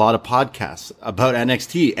have a lot of podcasts about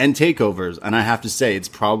NXT and takeovers, and I have to say it's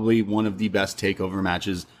probably one of the best takeover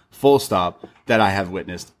matches, full stop, that I have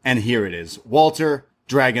witnessed. And here it is. Walter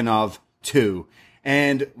Dragunov 2.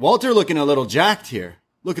 And Walter looking a little jacked here.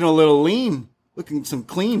 looking a little lean, looking some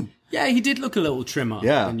clean. Yeah, he did look a little trimmer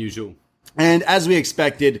than usual. And as we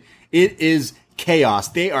expected, it is chaos.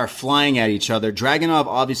 They are flying at each other. Dragunov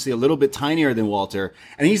obviously a little bit tinier than Walter,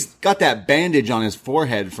 and he's got that bandage on his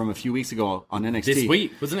forehead from a few weeks ago on NXT. This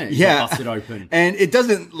week, wasn't it? Yeah. Busted open. And it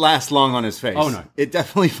doesn't last long on his face. Oh, no. It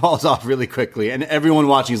definitely falls off really quickly. And everyone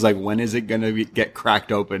watching is like, when is it going to get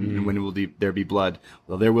cracked open? And when will there be blood?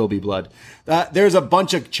 Well, there will be blood. There's a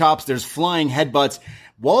bunch of chops. There's flying headbutts.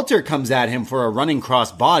 Walter comes at him for a running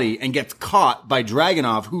cross body and gets caught by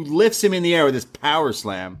Dragunov, who lifts him in the air with his power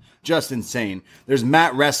slam. Just insane. There's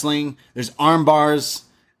mat wrestling. There's arm bars.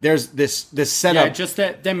 There's this setup. Yeah, just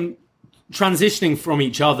them transitioning from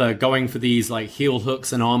each other, going for these like heel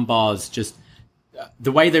hooks and arm bars. Just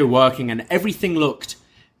the way they were working, and everything looked.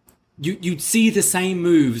 You'd see the same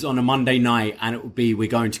moves on a Monday night, and it would be we're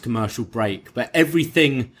going to commercial break, but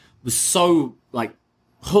everything was so like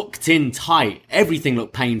hooked in tight. Everything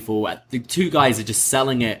looked painful. The two guys are just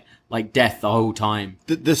selling it like death the whole time.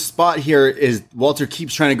 The spot here is Walter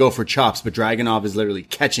keeps trying to go for chops, but Dragunov is literally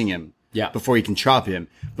catching him before he can chop him.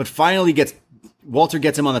 But finally Walter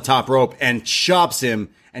gets him on the top rope and chops him,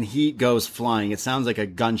 and he goes flying. It sounds like a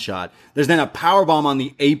gunshot. There's then a powerbomb on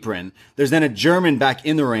the apron. There's then a German back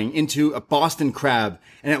in the ring into a Boston Crab,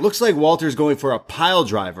 and it looks like Walter's going for a pile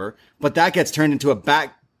driver, but that gets turned into a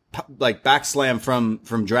back slam from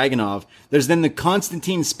Dragunov. There's then the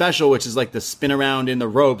Constantine special, which is like the spin around in the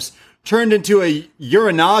ropes, turned into a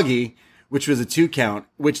Uranagi, which was a 2 count,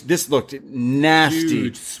 which this looked nasty.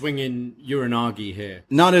 Huge swinging Uranagi here.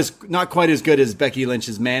 Not quite as good as Becky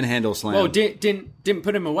Lynch's manhandle slam. Well, didn't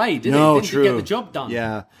put him away, did no, it? Didn't get the job done.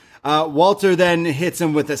 Yeah. Walter then hits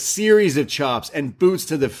him with a series of chops and boots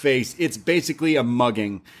to the face. It's basically a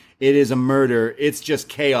mugging. It is a murder. It's just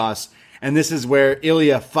chaos. And this is where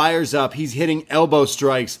Ilya fires up. He's hitting elbow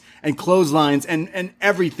strikes and clotheslines and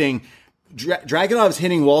everything. Dragunov's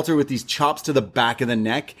hitting Walter with these chops to the back of the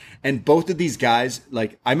neck. And both of these guys,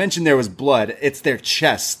 like I mentioned, there was blood. It's their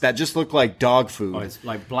chests that just look like dog food. Oh, it's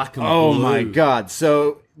like black and blue. Oh my God.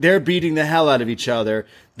 So they're beating the hell out of each other.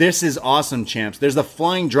 This is awesome, champs. There's the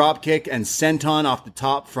flying drop kick and senton off the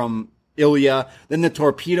top from Ilya, then the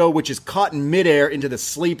torpedo, which is caught in midair into the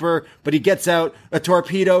sleeper, but he gets out, a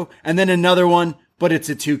torpedo, and then another one, but it's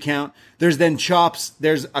a 2 count. There's then chops.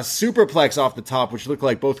 There's a superplex off the top, which looked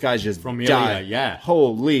like both guys just from died. Ilya, yeah.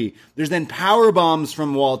 Holy. There's then power bombs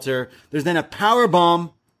from Walter. There's then a power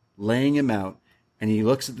bomb laying him out, and he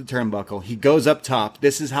looks at the turnbuckle. He goes up top.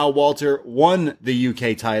 This is how Walter won the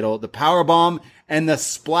UK title, the power bomb and the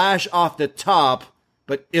splash off the top,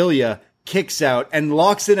 but Ilya kicks out and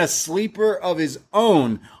locks in a sleeper of his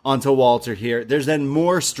own onto Walter here. There's then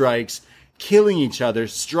more strikes, killing each other.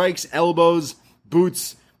 Strikes, elbows,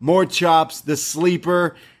 boots, more chops, the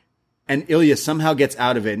sleeper. And Ilya somehow gets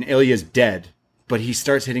out of it, and Ilya's dead. But he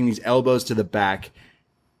starts hitting these elbows to the back.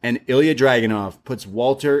 And Ilya Dragunov puts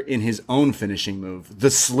Walter in his own finishing move,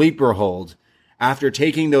 the sleeper hold. After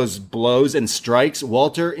taking those blows and strikes,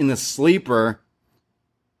 Walter in the sleeper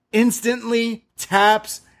instantly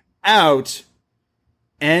taps out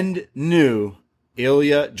and new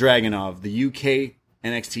Ilya Dragunov, the UK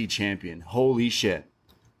NXT champion. Holy shit.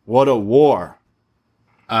 What a war.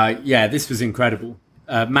 Yeah, this was incredible.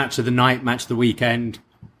 Match of the night, match of the weekend,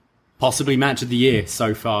 possibly match of the year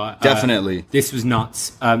so far. Definitely. This was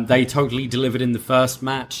nuts. They totally delivered in the first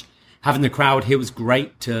match. Having the crowd here was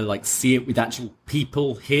great to like see it with actual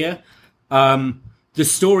people here. The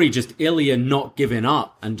story, just Ilya not giving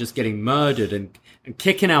up and just getting murdered and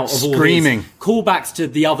kicking out of all these callbacks to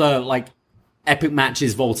the other like epic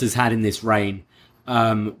matches Walter's had in this reign,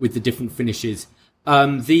 with the different finishes.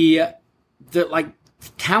 The like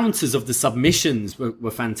counters of the submissions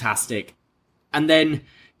were fantastic. And then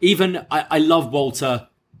even I love Walter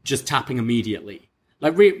just tapping immediately.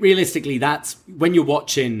 Like realistically, that's when you're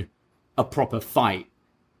watching a proper fight.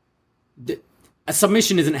 A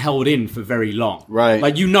submission isn't held in for very long. Right.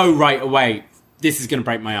 Like, you know right away, this is going to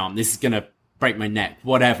break my arm. This is going to break my neck.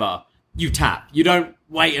 Whatever. You tap. You don't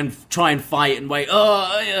wait and try and fight and wait.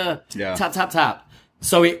 Yeah. Tap, tap, tap.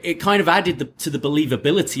 So it kind of added to the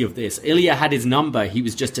believability of this. Ilya had his number. He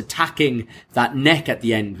was just attacking that neck at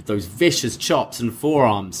the end with those vicious chops and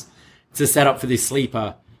forearms to set up for this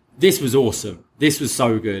sleeper. This was awesome. This was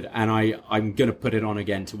so good, and I'm going to put it on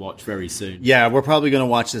again to watch very soon. Yeah, we're probably going to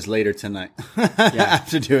watch this later tonight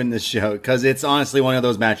after doing this show, because it's honestly one of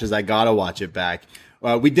those matches I got to watch it back.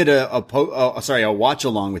 We did a watch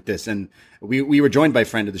along with this, and we were joined by a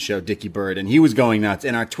friend of the show, Dickie Bird, and he was going nuts,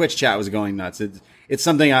 and our Twitch chat was going nuts. It's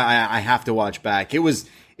something I have to watch back.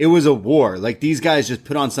 It It was a war. Like, these guys just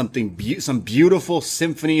put on something, some beautiful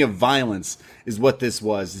symphony of violence is what this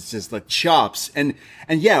was. It's just like chops. And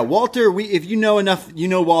yeah, Walter, if you know enough, you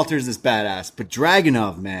know Walter's this badass. But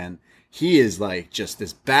Dragunov, man, he is like just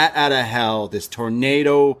this bat out of hell, this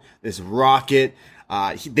tornado, this rocket.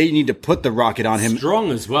 They need to put the rocket on him. Strong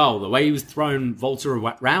as well. The way he was throwing Walter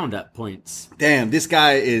around at points. Damn, this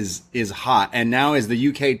guy is hot. And now as the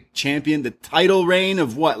UK champion, the title reign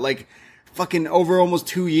of what? Like, fucking over almost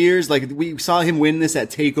 2 years. Like, we saw him win this at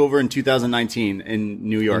TakeOver in 2019 in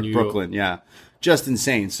New York, Brooklyn. Yeah. Just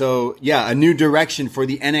insane. So yeah, a new direction for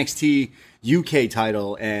the NXT UK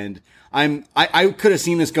title. And I could have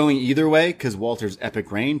seen this going either way because Walter's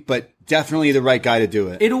epic reign, but definitely the right guy to do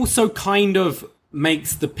it. It also kind of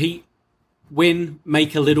makes the Pete win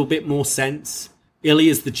make a little bit more sense.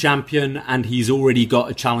 Ilya's the champion and he's already got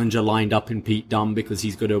a challenger lined up in Pete Dunne because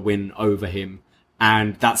he's got to win over him.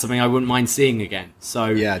 And that's something I wouldn't mind seeing again. So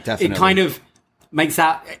yeah, definitely. It kind of makes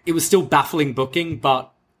that, it was still baffling booking,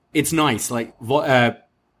 but it's nice. Like,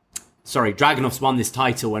 Dragunov's won this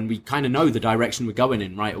title and we kind of know the direction we're going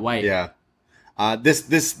in right away. Yeah.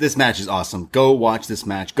 This match is awesome. Go watch this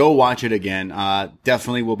match. Go watch it again.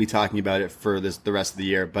 Definitely we'll be talking about it for the rest of the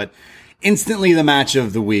year, but instantly the match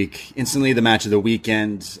of the week, instantly the match of the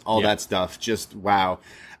weekend, all that stuff. Just wow.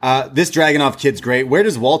 This Dragunov kid's great. Where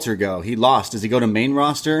does Walter go? He lost. Does he go to main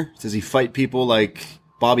roster? Does he fight people like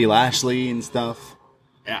Bobby Lashley and stuff?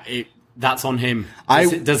 Yeah, that's on him.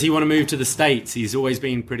 Does he want to move to the States? He's always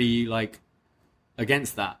been pretty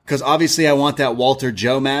against that. Because obviously I want that Walter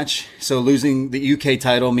Joe match. So losing the UK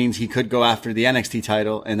title means he could go after the NXT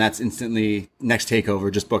title, and that's instantly next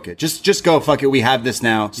TakeOver. Just book it. Just go. Fuck it. We have this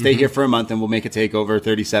now. Stay here for a month, and we'll make a TakeOver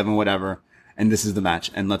 37, whatever. And this is the match,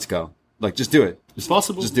 and let's go. Like, just do it. It's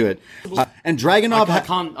possible. Just do it. And Dragunov,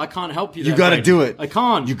 I can't help you. You got to do it. I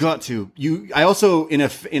can't. You got to. I also in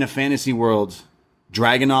a fantasy world,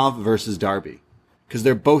 Dragunov versus Darby, because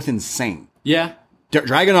they're both insane. Yeah.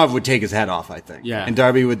 Dragunov would take his head off, I think. Yeah. And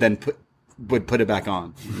Darby would then put it back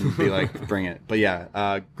on and be like, bring it. But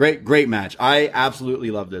yeah, great match. I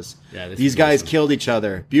absolutely love this. Yeah, these guys killed each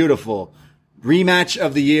other. Beautiful. Rematch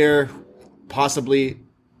of the year, possibly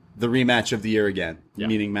the rematch of the year again,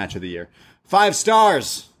 meaning match of the year. 5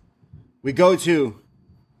 stars. We go to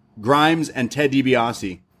Grimes and Ted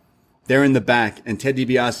DiBiase. They're in the back, and Ted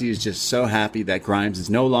DiBiase is just so happy that Grimes is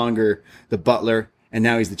no longer the butler, and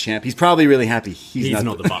now he's the champ. He's probably really happy he's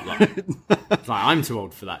not the butler. It's like, I'm too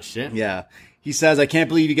old for that shit. Yeah. He says, I can't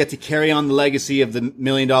believe you get to carry on the legacy of the $1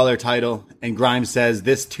 million title. And Grimes says,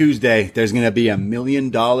 this Tuesday, there's going to be $1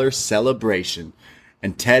 million celebration.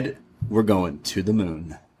 And Ted, we're going to the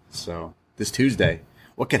moon. So this Tuesday,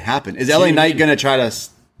 what could happen? Is LA Knight going to try to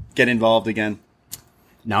get involved again?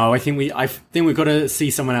 No, I think we've got to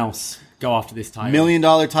see someone else go after this title. $1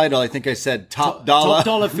 million title. I think I said top dollar. Top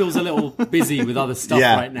dollar feels a little busy with other stuff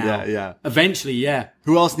right now. Yeah. Eventually, yeah.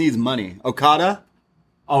 Who else needs money? Okada?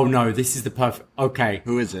 Oh no, this is the perfect. Okay.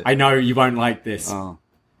 Who is it? I know you won't like this. Oh.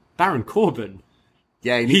 Baron Corbin.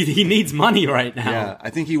 Yeah. He needs money right now. Yeah. I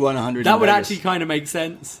think he won 100. That would actually kind of make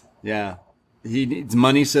sense. Yeah. He needs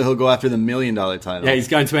money, so he'll go after the $1 million title. Yeah, he's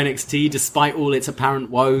going to NXT despite all its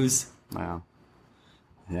apparent woes. Wow.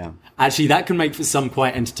 Yeah. Actually, that can make for some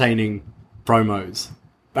quite entertaining promos.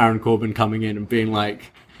 Baron Corbin coming in and being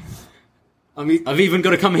like, I mean, I've even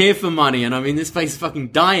got to come here for money, and I mean, this place is fucking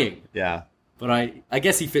dying. Yeah. But I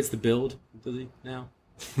guess he fits the build, does he, now?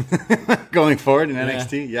 Going forward in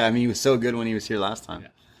NXT? Yeah, I mean, he was so good when he was here last time. Yeah.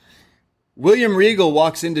 William Regal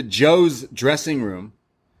walks into Joe's dressing room,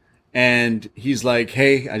 and he's like,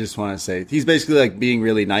 hey, I just want to say, he's basically like being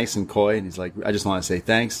really nice and coy, and he's like, I just want to say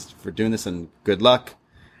thanks for doing this and good luck.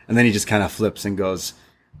 And then he just kind of flips and goes,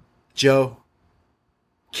 Joe,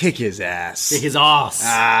 kick his ass. Kick his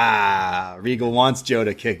ass. Regal wants Joe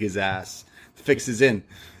to kick his ass. Fix is in.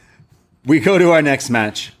 We go to our next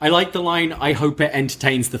match. I like the line, I hope it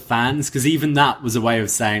entertains the fans, because even that was a way of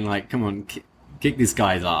saying, like, come on, kick this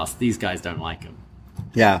guy's ass. These guys don't like him.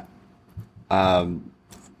 Yeah.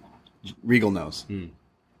 Regal knows.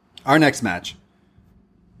 Our next match.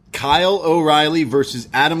 Kyle O'Reilly versus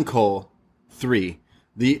Adam Cole 3.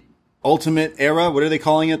 The Ultimate Era. What are they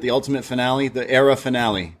calling it? The Ultimate Finale? The Era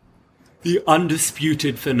Finale. The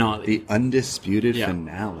Undisputed Finale. The Undisputed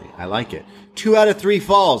Finale. I like it. 2 out of 3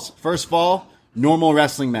 falls. First fall, normal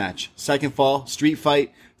wrestling match. Second fall, street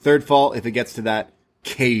fight. Third fall, if it gets to that,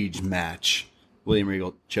 cage match. William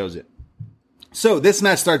Regal chose it. So this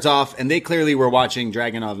match starts off, and they clearly were watching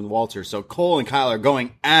Dragunov and Walter. So Cole and Kyle are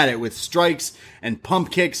going at it with strikes and pump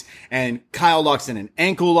kicks, and Kyle locks in an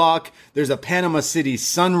ankle lock. There's a Panama City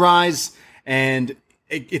sunrise, and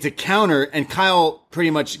it's a counter, and Kyle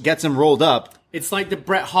pretty much gets him rolled up. It's like the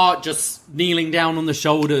Bret Hart just kneeling down on the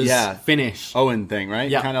shoulders finish. Owen thing, right?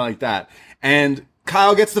 Yeah. Kind of like that. And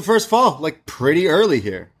Kyle gets the first fall, like, pretty early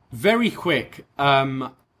here. Very quick. I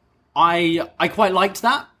quite liked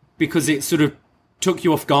that because it sort of took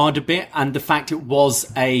you off guard a bit, and the fact it was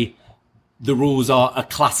the rules are a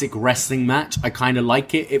classic wrestling match. I kind of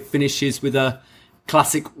like it. It finishes with a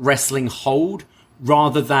classic wrestling hold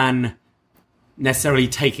rather than necessarily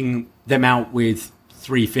taking them out with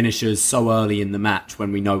 3 finishers so early in the match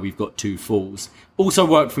when we know we've got 2 falls. Also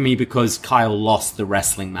worked for me because Kyle lost the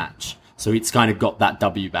wrestling match, so it's kind of got that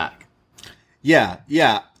W back. Yeah.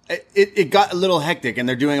 It got a little hectic, and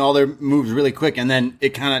they're doing all their moves really quick, and then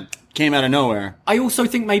it kind of came out of nowhere. I also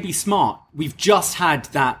think maybe smart. We've just had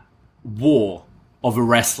that war of a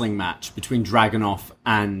wrestling match between Dragunov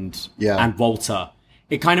and Walter.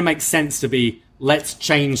 It kind of makes sense to be, let's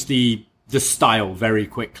change the style very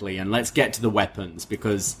quickly and let's get to the weapons,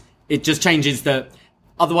 because it just changes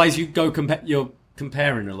otherwise you go you're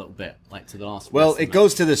comparing a little bit like to the last. Well, it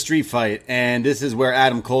goes to the street fight, and this is where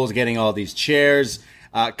Adam Cole's getting all these chairs.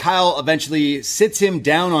 Kyle eventually sits him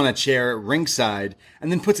down on a chair ringside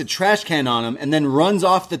and then puts a trash can on him and then runs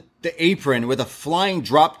off the apron with a flying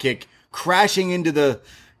drop kick, crashing into the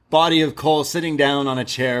body of Cole sitting down on a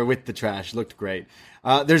chair with the trash. Looked great.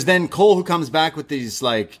 There's then Cole who comes back with these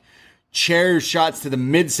like chair shots to the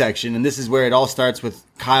midsection, and this is where it all starts with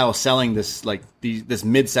Kyle selling this this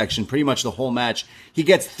midsection pretty much the whole match. He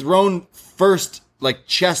gets thrown first, like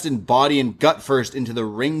chest and body and gut first, into the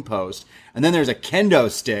ring post, and then there's a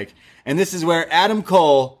kendo stick, and this is where Adam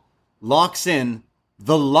Cole locks in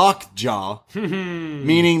the lockjaw,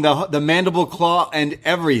 meaning the mandible claw and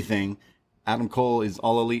everything. Adam Cole is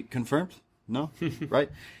All Elite confirmed? No? Right?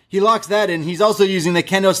 He locks that in. He's also using the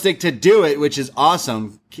kendo stick to do it, which is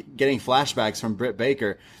awesome. Getting flashbacks from Britt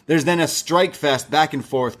Baker. There's then a strike fest back and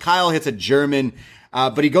forth. Kyle hits a German,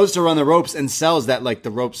 but he goes to run the ropes and sells that like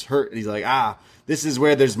the ropes hurt. He's like, this is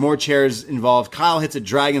where there's more chairs involved. Kyle hits a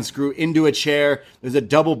dragon screw into a chair. There's a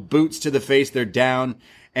double boots to the face. They're down.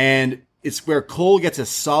 And it's where Cole gets a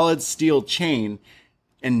solid steel chain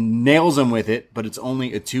and nails him with it, but it's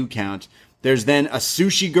only a 2 count. There's then a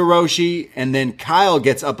sushi garoshi, and then Kyle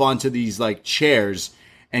gets up onto these like chairs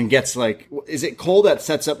and gets like, is it Cole that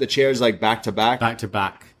sets up the chairs like back to back? Back to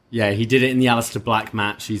back. Yeah, he did it in the Aleister Black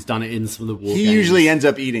match. He's done it in some of the War He games. usually ends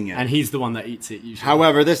up eating it. And he's the one that eats it usually.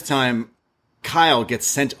 However, this time, Kyle gets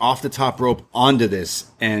sent off the top rope onto this,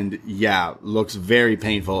 and looks very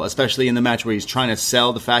painful, especially in the match where he's trying to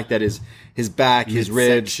sell the fact that his back, his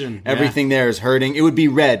ribs, everything there is hurting. It would be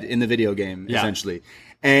red in the video game, essentially.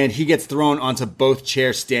 And he gets thrown onto both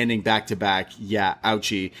chairs standing back to back. Yeah,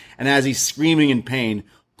 ouchie. And as he's screaming in pain,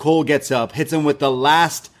 Cole gets up, hits him with the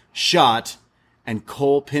last shot, and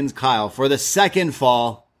Cole pins Kyle for the second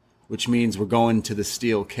fall, which means we're going to the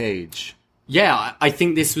steel cage. Yeah, I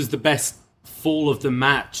think this was the best fall of the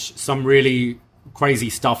match. Some really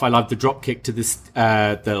crazy stuff. I loved the drop kick to this,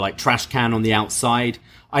 the like trash can on the outside.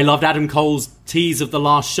 I loved Adam Cole's tease of the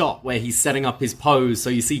last shot where he's setting up his pose.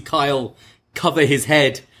 So you see Kyle cover his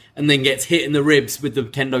head and then gets hit in the ribs with the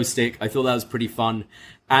kendo stick. I thought that was pretty fun.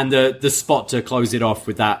 And the spot to close it off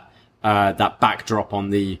with that backdrop on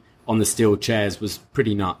the steel chairs was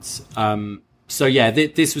pretty nuts. So yeah,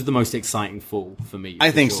 this was the most exciting fall for me.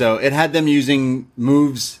 I think so. It had them using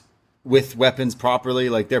moves with weapons properly.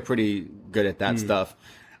 Like they're pretty good at that stuff.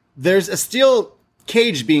 There's a steel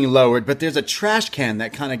cage being lowered, but there's a trash can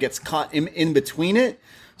that kind of gets caught in between it.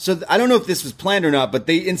 So I don't know if this was planned or not, but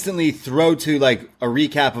they instantly throw to like a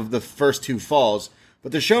recap of the first 2 falls,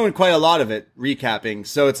 but they're showing quite a lot of it recapping.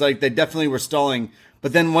 So it's like they definitely were stalling,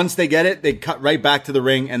 but then once they get it, they cut right back to the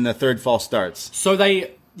ring and the third fall starts. So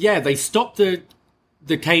they stopped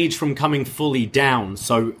the cage from coming fully down.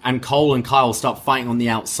 So, and Cole and Kyle start fighting on the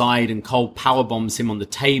outside, and Cole power bombs him on the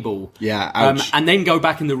table. Yeah, ouch. And then go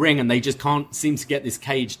back in the ring, and they just can't seem to get this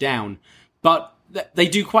cage down. But they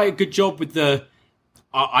do quite a good job with the.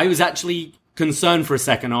 I was actually concerned for a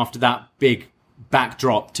second after that big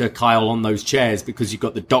backdrop to Kyle on those chairs, because you've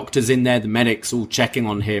got the doctors in there, the medics all checking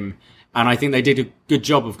on him. And I think they did a good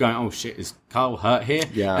job of going, oh shit, is Kyle hurt here?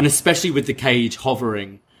 Yeah. And especially with the cage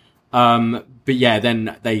hovering. But yeah,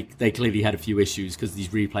 then they clearly had a few issues because these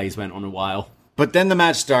replays went on a while. But then the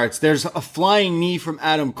match starts. There's a flying knee from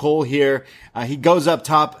Adam Cole here. He goes up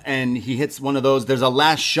top and he hits one of those. There's a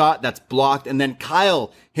last shot that's blocked, and then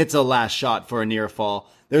Kyle hits a last shot for a near fall.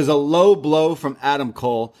 There's a low blow from Adam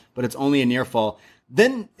Cole, but it's only a near fall.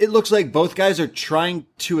 Then it looks like both guys are trying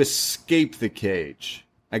to escape the cage.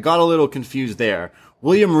 I got a little confused there.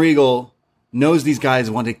 William Regal knows these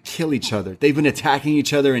guys want to kill each other. They've been attacking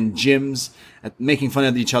each other in gyms, making fun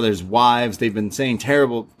of each other's wives. They've been saying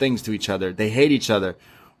terrible things to each other. They hate each other.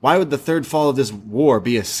 Why would the third fall of this war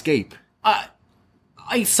be escape?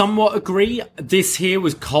 I somewhat agree. This here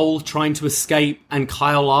was Cole trying to escape and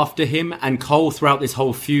Kyle after him. And Cole throughout this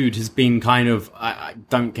whole feud has been kind of, I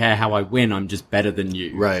don't care how I win, I'm just better than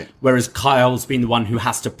you. Right. Whereas Kyle's been the one who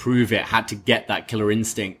has to prove it, had to get that killer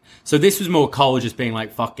instinct. So this was more Cole just being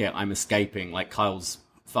like, fuck it, I'm escaping. Like Kyle's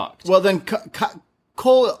fucked. Well, then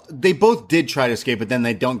Cole, they both did try to escape, but then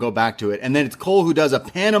they don't go back to it. And then it's Cole who does a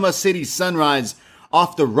Panama City Sunrise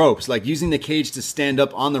off the ropes, like using the cage to stand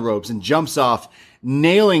up on the ropes and jumps off,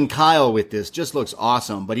 nailing Kyle with this. Just looks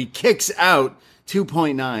awesome. But he kicks out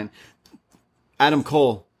 2.9. Adam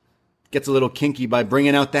Cole gets a little kinky by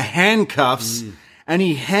bringing out the handcuffs, and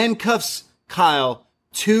he handcuffs Kyle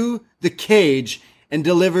to the cage and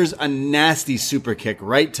delivers a nasty super kick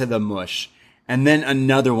right to the mush. And then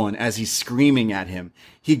another one as he's screaming at him.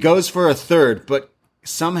 He goes for a third, but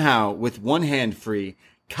somehow with one hand free,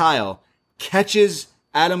 Kyle catches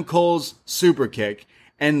Adam Cole's super kick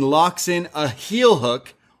and locks in a heel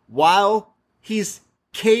hook while he's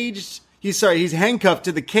handcuffed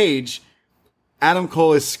to the cage. Adam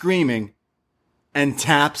Cole is screaming and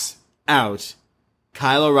taps out.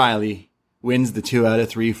 Kyle O'Reilly wins the 2 out of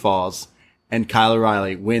 3 falls, and Kyle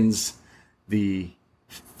O'Reilly wins the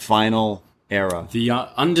final era. The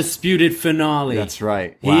undisputed finale. That's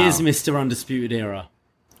right. Wow. He is Mr. Undisputed Era.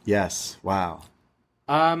 Yes. Wow.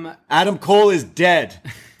 Adam Cole is dead.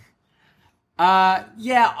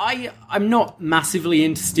 Yeah, I'm not massively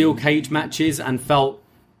into steel cage matches and felt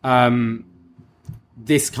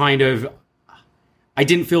this kind of... I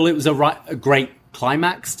didn't feel it was a great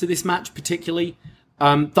climax to this match particularly.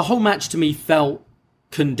 The whole match to me felt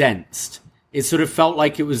condensed. It sort of felt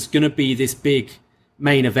like it was going to be this big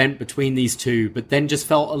main event between these two, but then just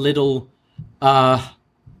felt a little...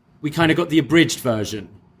 we kind of got the abridged version,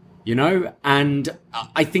 you know? And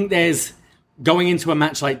I think there's... Going into a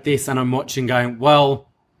match like this and I'm watching going, well,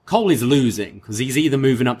 Cole is losing because he's either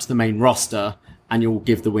moving up to the main roster and you'll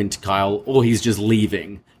give the win to Kyle, or he's just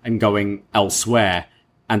leaving and going elsewhere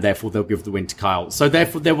and therefore they'll give the win to Kyle. So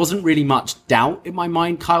therefore there wasn't really much doubt in my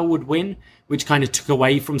mind Kyle would win, which kind of took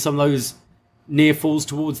away from some of those near falls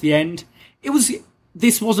towards the end.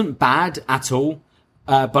 This wasn't bad at all,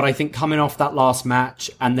 but I think coming off that last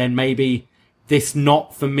match and then maybe this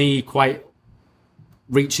not for me quite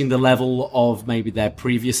reaching the level of maybe their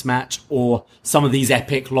previous match or some of these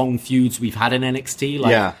epic long feuds we've had in NXT,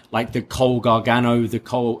 like the Cole Gargano, the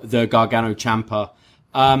Gargano Ciampa.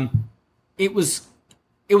 It was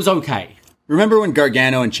okay. Remember when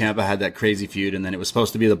Gargano and Ciampa had that crazy feud and then it was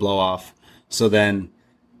supposed to be the blow off. So then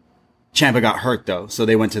Ciampa got hurt though. So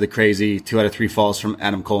they went to the crazy 2 out of 3 falls from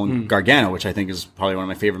Adam Cole and Gargano, which I think is probably one of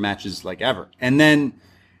my favorite matches like ever. And then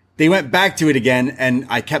they went back to it again, and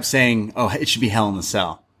I kept saying, oh, it should be Hell in a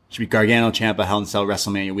Cell. It should be Gargano, Ciampa, Hell in a Cell,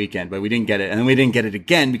 WrestleMania weekend. But we didn't get it. And then we didn't get it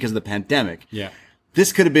again because of the pandemic. Yeah.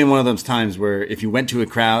 This could have been one of those times where if you went to a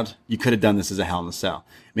crowd, you could have done this as a Hell in a Cell.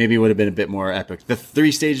 Maybe it would have been a bit more epic. The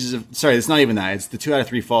 3 stages of... Sorry, it's not even that. It's the 2 out of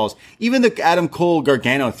 3 falls. Even the Adam Cole,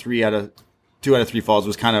 Gargano 2 out of 3 falls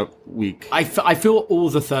was kind of weak. I feel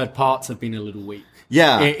all the third parts have been a little weak.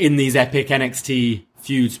 Yeah. In these epic NXT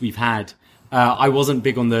feuds we've had. I wasn't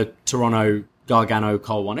big on the Toronto Gargano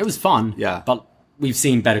Cole one. It was fun, but we've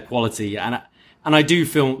seen better quality, and I do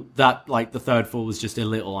feel that like the third fall was just a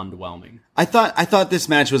little underwhelming. I thought this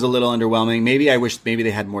match was a little underwhelming. Maybe I wished maybe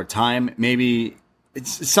they had more time. Maybe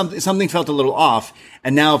it's something felt a little off.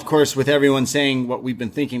 And now, of course, with everyone saying what we've been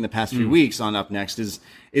thinking the past few weeks on Up Next is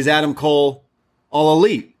Adam Cole all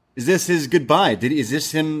elite? Is this his goodbye? Is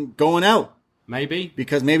this him going out? Maybe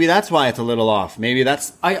because maybe that's why it's a little off. Maybe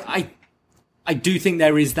that's I do think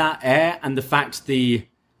there is that air, and the fact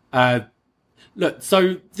look,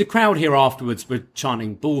 so the crowd here afterwards were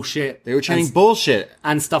chanting bullshit. They were chanting bullshit.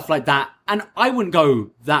 And stuff like that. And I wouldn't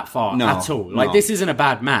go that far at all. Like, this isn't a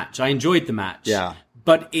bad match. I enjoyed the match. Yeah.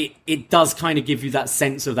 But it does kind of give you that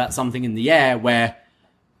sense of that something in the air where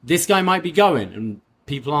this guy might be going, and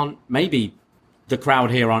people aren't, maybe the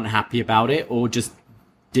crowd here aren't happy about it, or just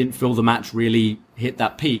didn't feel the match really hit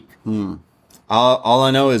that peak. All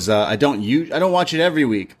I know is I don't watch it every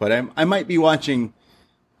week, but I might be watching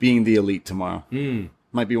Being the Elite tomorrow.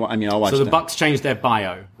 Might be. I mean, I'll watch. So the that. Bucks changed their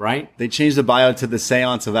bio, right? They changed the bio to the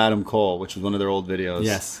Seance of Adam Cole, which was one of their old videos.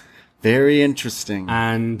 Yes. Very interesting.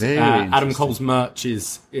 And Adam Cole's merch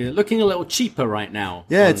is looking a little cheaper right now.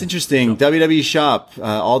 Yeah, it's interesting. WWE Shop,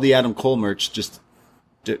 all the Adam Cole merch just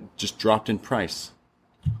dropped in price.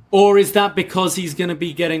 Or is that because he's going to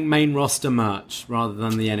be getting main roster merch rather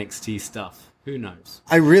than the NXT stuff? Who knows?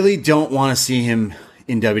 I really don't want to see him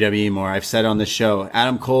in WWE more. I've said on the show,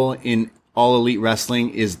 Adam Cole in All Elite Wrestling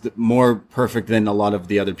is more perfect than a lot of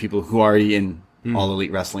the other people who are already in All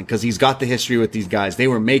Elite Wrestling, because he's got the history with these guys. They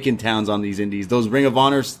were making towns on these indies. Those Ring of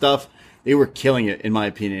Honor stuff, they were killing it, in my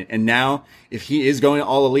opinion. And now, if he is going to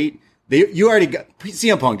All Elite, you already got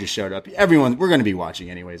CM Punk just showed up. We're going to be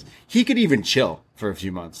watching anyways. He could even chill for a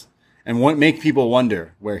few months and make people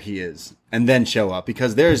wonder where he is, and then show up,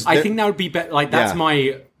 because I think that would be better. Like that's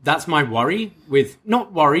my worry with,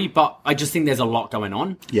 not worry, but I just think there's a lot going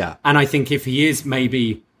on. Yeah. And I think if he is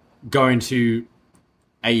maybe going to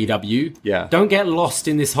AEW, don't get lost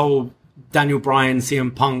in this whole Daniel Bryan,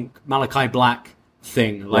 CM Punk, Malachi Black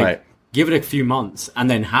thing. Like, give it a few months and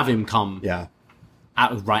then have him come. Yeah.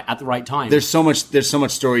 At the right time. There's so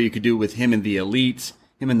much story you could do with him in the Elite,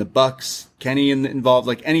 him in the Bucks, Kenny involved,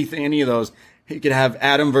 like any of those. You could have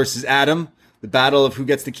Adam versus Adam, the battle of who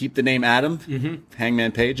gets to keep the name Adam,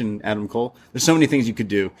 Hangman Page and Adam Cole. There's so many things you could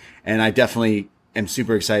do, and I definitely am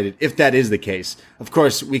super excited if that is the case. Of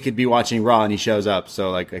course, we could be watching Raw and he shows up, so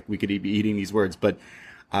like we could be eating these words, but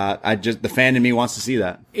the fan in me wants to see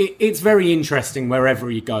that. It's very interesting wherever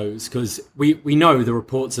he goes, because we know the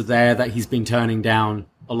reports are there that he's been turning down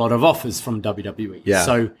a lot of offers from WWE. Yeah.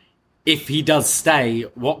 So if he does stay,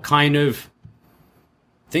 what kind of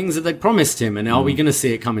things have they promised him, and are we going to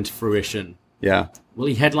see it come into fruition? Yeah. Will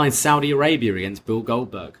he headline Saudi Arabia against Bill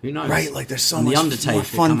Goldberg? Who knows? Right, like there's so and much the Undertaker more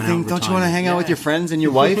fun thing. Don't you want to hang out with your Yeah. friends and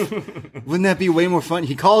your wife? Wouldn't that be way more fun?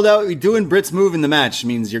 He called out, doing Brit's move in the match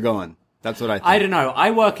means you're going. That's what I think. I don't know.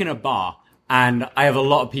 I work in a bar, and I have a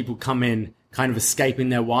lot of people come in kind of escaping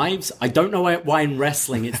their wives. I don't know why in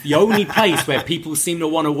wrestling it's the only place where people seem to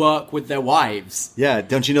want to work with their wives. Yeah,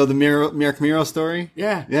 don't you know the Miro story?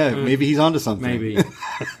 Yeah. Yeah, maybe he's onto something. Maybe.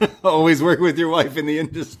 Always work with your wife in the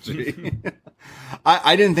industry.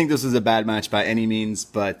 I didn't think this was a bad match by any means,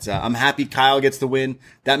 but I'm happy Kyle gets the win.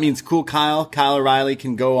 That means cool Kyle O'Reilly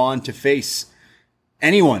can go on to face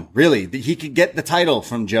anyone, really. He could get the title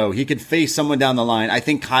from Joe. He could face someone down the line. I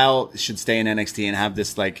think Kyle should stay in NXT and have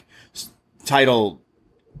this like title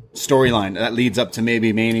storyline that leads up to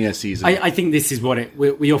maybe Mania season. I think this is what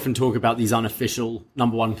we often talk about, these unofficial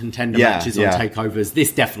number one contender matches on takeovers.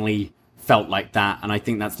 This definitely felt like that, and I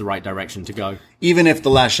think that's the right direction to go. Even if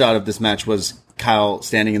the last shot of this match was Kyle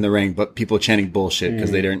standing in the ring, but people chanting bullshit because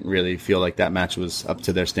they didn't really feel like that match was up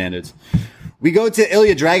to their standards. We go to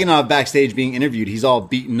Ilya Dragunov backstage being interviewed. He's all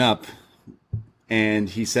beaten up, and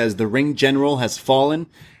he says the ring general has fallen,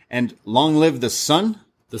 and long live the sun.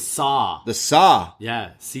 The Tsar. The Tsar.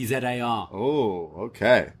 Yeah, CZAR. Oh,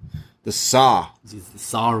 okay. The Tsar. He's the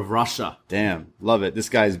Tsar of Russia. Damn, love it. This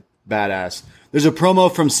guy's badass. There's a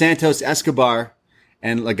promo from Santos Escobar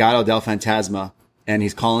and Legado del Fantasma, and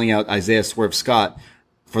he's calling out Isaiah Swerve Scott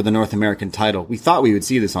for the North American title. We thought we would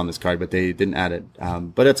see this on this card, but they didn't add it.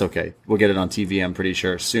 But it's okay. We'll get it on TV, I'm pretty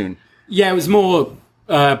sure, soon. Yeah, it was more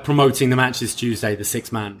promoting the match this Tuesday, the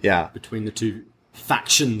six-man between the two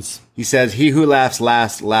factions. He says, he who laughs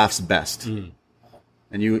last laughs best. And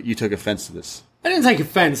you took offense to this. I didn't take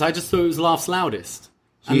offense. I just thought it was laughs loudest.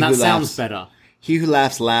 And that sounds better. He who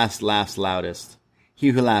laughs last laughs loudest. He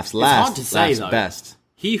who laughs last hard to say, laughs though. Best.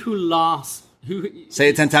 He who laughs... Say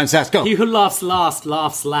it 10 times fast. Go. He who laughs last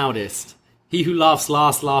laughs loudest. He who laughs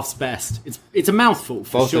last laughs best. It's a mouthful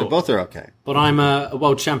for sure. Both are okay. But I'm a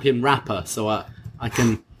world champion rapper, so I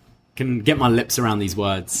can get my lips around these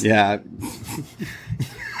words. Yeah.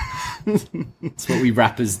 That's what we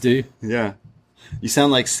rappers do. Yeah. You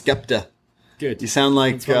sound like Skepta. Good. You sound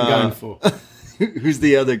like... That's what I'm going for. Who's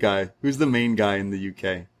the other guy? Who's the main guy in the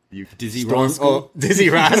UK? Dizzy Rascal. Oh, Dizzy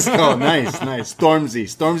Rascal. Nice. Stormzy.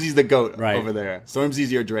 Stormzy's the GOAT right over there.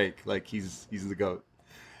 Stormzy's your Drake. Like, he's the GOAT.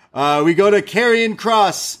 We go to Karrion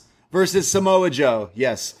Kross versus Samoa Joe.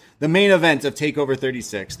 Yes. The main event of TakeOver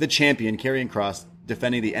 36. The champion, Karrion Kross,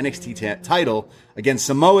 defending the NXT title against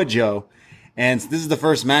Samoa Joe. And this is the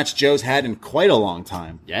first match Joe's had in quite a long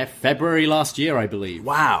time. Yeah, February last year, I believe.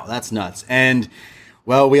 Wow, that's nuts. And...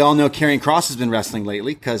 well, we all know Karrion Kross has been wrestling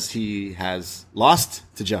lately because he has lost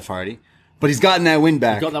to Jeff Hardy, but he's gotten that win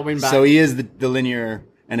back. He got that win back. So he is the linear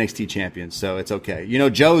NXT champion, so it's okay. You know,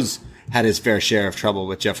 Joe's had his fair share of trouble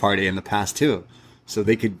with Jeff Hardy in the past too, so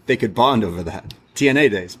they could bond over that. TNA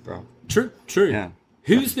days, bro. True. Yeah.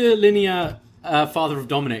 Who's the linear father of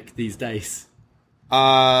Dominic these days?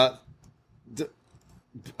 I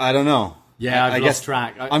don't know. Yeah, I've lost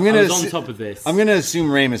track. I was on top of this. I'm going to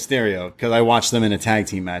assume Rey Mysterio because I watched them in a tag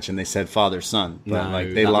team match and they said father-son. But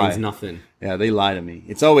no, they that lie. means nothing. Yeah, they lie to me.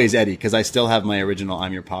 It's always Eddie because I still have my original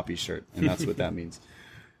I'm Your Poppy shirt, and that's what that means.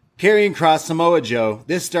 Karrion Kross, Samoa Joe.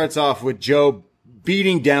 This starts off with Joe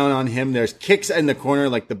beating down on him. There's kicks in the corner,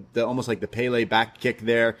 like the almost like the Pele back kick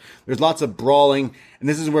there. There's lots of brawling. And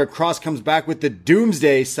this is where Kross comes back with the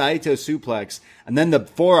Doomsday Saito suplex. And then the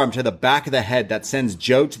forearm to the back of the head that sends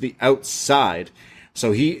Joe to the outside.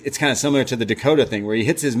 So it's kind of similar to the Dakota thing where he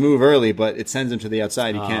hits his move early, but it sends him to the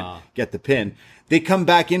outside. He can't get the pin. They come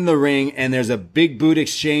back in the ring and there's a big boot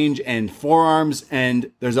exchange and forearms,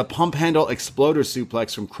 and there's a pump handle exploder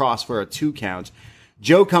suplex from Kross for a 2 count.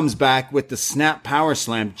 Joe comes back with the snap power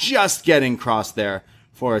slam, just getting Kross there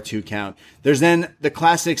for a 2 count. There's then the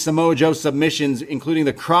classic Samoa Joe submissions, including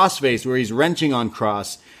the crossface where he's wrenching on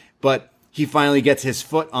Kross, but he finally gets his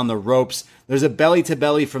foot on the ropes. There's a belly to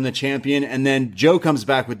belly from the champion, and then Joe comes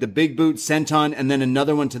back with the big boot senton and then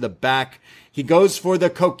another one to the back. He goes for the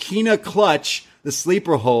coquina clutch, the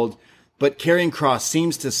sleeper hold, but Karrion Kross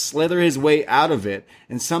seems to slither his way out of it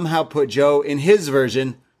and somehow put Joe in his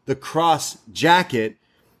version, the Kross jacket.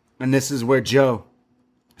 And this is where Joe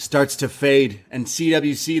starts to fade, and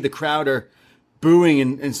CWC, the crowd, are booing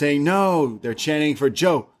and saying, no, they're chanting for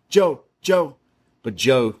Joe, Joe, Joe. But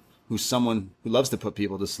Joe, who's someone who loves to put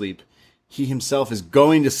people to sleep, he himself is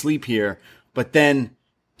going to sleep here, but then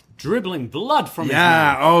dribbling blood from his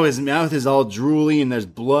mouth. Oh, his mouth is all drooly and there's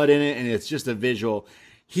blood in it, and it's just a visual.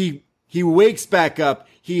 He wakes back up.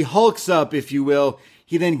 He hulks up, if you will.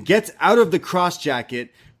 He then gets out of the Kross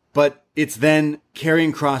jacket, but it's then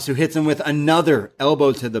Karrion Kross who hits him with another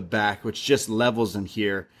elbow to the back, which just levels him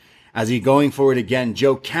here. As he going forward again,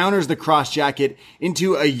 Joe counters the Kross jacket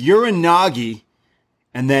into a Uranagi,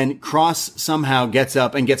 and then Kross somehow gets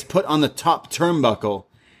up and gets put on the top turnbuckle,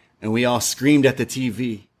 and we all screamed at the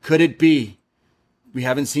TV. Could it be? We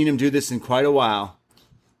haven't seen him do this in quite a while.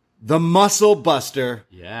 The Muscle Buster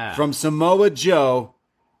from Samoa Joe.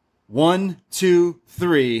 1, 2,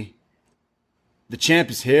 3. The champ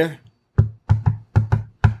is here.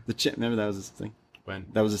 Remember that was his thing? When?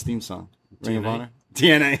 That was his theme song. TNA? Ring of Honor?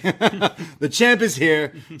 TNA. The champ is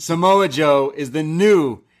here. Samoa Joe is the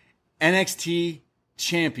new NXT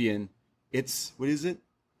champion. What is it?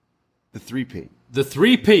 The 3-peat. The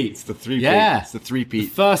 3-peat. It's the 3-peat. Yeah. It's the 3-peat. The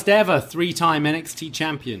first ever 3-time NXT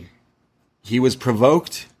champion. He was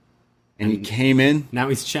provoked, and he came in. Now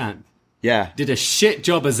he's champ. Yeah. Did a shit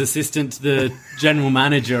job as assistant to the general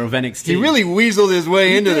manager of NXT. He really weaseled his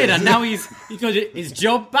way into this. And now he's got his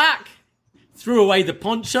job back. Threw away the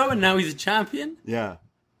poncho, and now he's a champion. Yeah.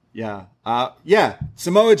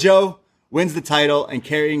 Samoa Joe wins the title, and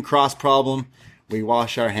Karrion Kross problem. We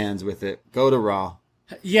wash our hands with it. Go to Raw.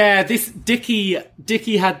 Yeah, this Dickie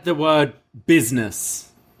had the word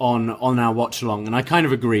business on our watch along, and I kind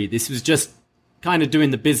of agree. This was just kind of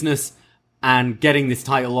doing the business and getting this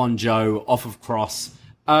title on Joe off of Kross.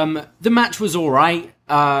 The match was all right.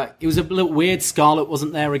 It was a little weird. Scarlett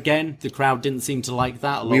wasn't there again. The crowd didn't seem to like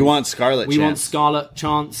that. We want Scarlett. We want Scarlett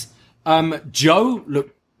chance. Joe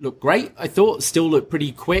looked great. I thought still looked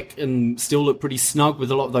pretty quick and still looked pretty snug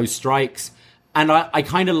with a lot of those strikes. And I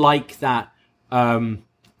kind of like that.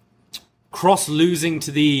 Kross losing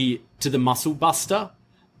to the Muscle Buster,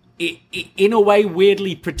 it in a way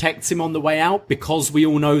weirdly protects him on the way out, because we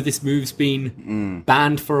all know this move's been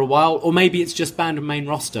banned for a while, or maybe it's just banned on main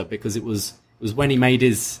roster because it was when he made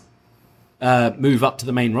his move up to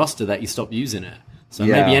the main roster that he stopped using it. So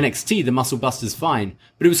maybe NXT, the Muscle Buster's fine,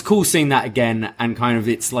 but it was cool seeing that again, and kind of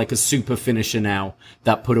it's like a super finisher now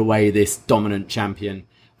that put away this dominant champion.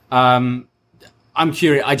 I'm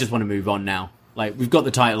curious. I just want to move on now. Like, we've got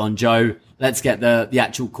the title on Joe. Let's get the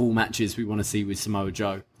actual cool matches we want to see with Samoa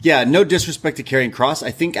Joe. Yeah, no disrespect to Karrion Kross. I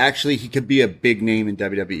think actually he could be a big name in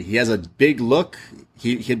WWE. He has a big look.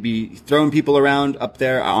 He'd be throwing people around up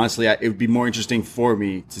there. Honestly, it would be more interesting for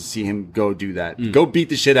me to see him go do that. Go beat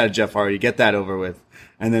the shit out of Jeff Hardy, get that over with,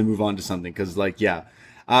 and then move on to something. Because, but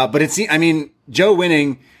Joe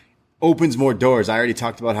winning opens more doors. I already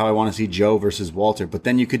talked about how I want to see Joe versus Walter, but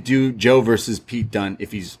then you could do Joe versus Pete Dunne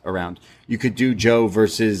if he's around. You could do Joe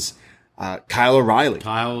versus Kyle O'Reilly.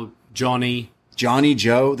 Johnny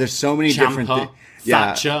Joe. There's so many different things.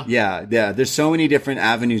 Thatcher. Yeah. There's so many different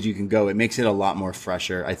avenues you can go. It makes it a lot more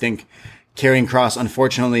fresher. I think Karrion Kross,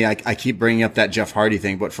 unfortunately, I keep bringing up that Jeff Hardy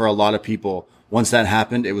thing, but for a lot of people, once that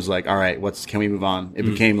happened, it was like, all right, can we move on? It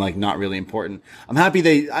became like not really important. I'm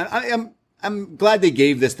happy I'm glad they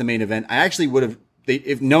gave this the main event. I actually would have,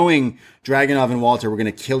 if knowing Dragunov and Walter were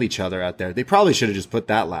going to kill each other out there, they probably should have just put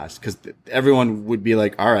that last, because everyone would be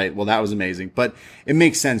like, all right, well, that was amazing. But it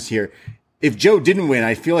makes sense here. If Joe didn't win,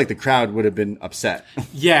 I feel like the crowd would have been upset.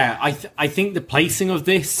 Yeah, I think the placing of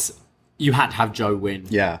this, you had to have Joe win.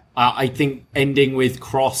 Yeah. I think ending with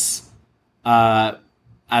Kross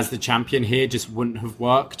as the champion here just wouldn't have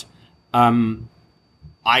worked.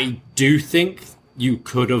 I do think you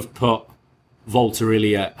could have put Walter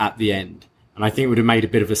Ilya at the end, and I think it would have made a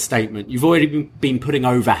bit of a statement. You've already been putting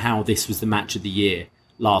over how this was the match of the year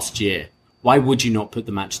last year. Why would you not put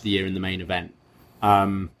the match of the year in the main event?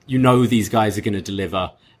 You know these guys are going to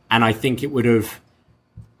deliver, and I think it would have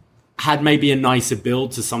had maybe a nicer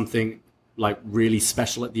build to something like really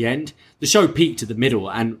special at the end. The show peaked at the middle,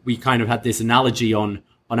 and we kind of had this analogy on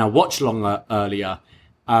our watch along earlier.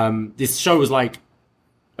 This show was like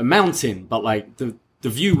a mountain, but like the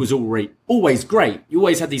view was always great. You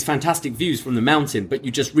always had these fantastic views from the mountain, but you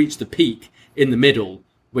just reached the peak in the middle,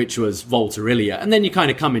 which was Walter Ilya. And then you're kind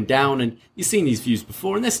of coming down, and you've seen these views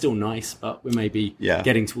before, and they're still nice, but we're maybe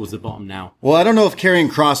getting towards the bottom now. Well, I don't know if Karrion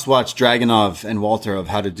Kross watched Dragunov and Walter of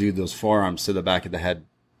how to do those forearms to the back of the head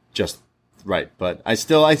just right. But I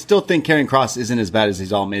still think Karrion Kross isn't as bad as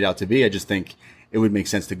he's all made out to be. I just think it would make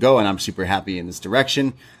sense to go, and I'm super happy in this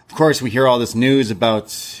direction. Of course, we hear all this news about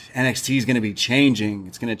NXT is going to be changing.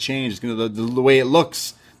 It's going to change. It's going to the way it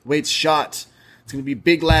looks, the way it's shot. It's going to be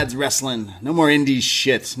big lads wrestling. No more indie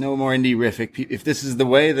shit. No more indie rific. If this is the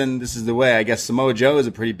way, then this is the way. I guess Samoa Joe is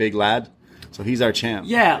a pretty big lad, so he's our champ.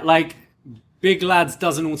 Yeah, like big lads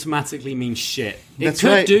doesn't automatically mean shit. That's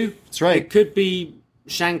right. That's right. It could be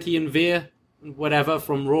Shanky and Veer, whatever,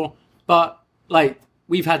 from Raw, but like,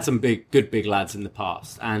 we've had some good big lads in the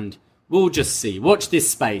past, and we'll just see. Watch this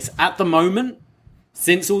space. At the moment,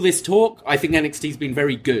 since all this talk, I think NXT's been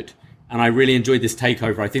very good, and I really enjoyed this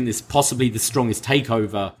takeover. I think this is possibly the strongest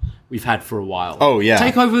takeover we've had for a while. Oh, yeah.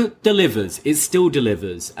 Takeover delivers. It still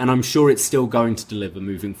delivers, and I'm sure it's still going to deliver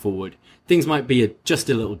moving forward. Things might be just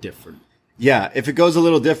a little different. Yeah, if it goes a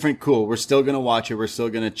little different, cool. We're still going to watch it. We're still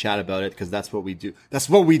going to chat about it because that's what we do. That's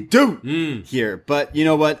what we do here. But you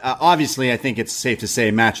know what? Obviously, I think it's safe to say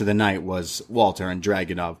match of the night was Walter and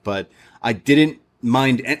Dragunov. But I didn't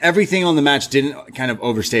mind, and everything on the match didn't kind of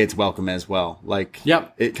overstay its welcome as well. Like,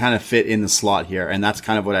 it kind of fit in the slot here. And that's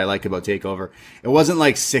kind of what I like about TakeOver. It wasn't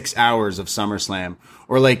like 6 hours of SummerSlam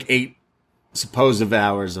or like 8 supposed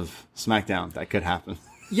hours of SmackDown. That could happen.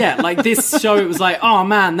 Yeah, like this show, it was like, oh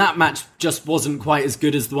man, that match just wasn't quite as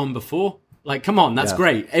good as the one before. Like, come on, that's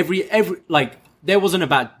great. Every like, there wasn't a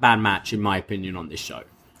bad match in my opinion on this show.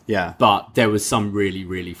 Yeah, but there was some really,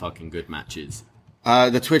 really fucking good matches.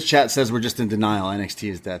 The Twitch chat says we're just in denial. NXT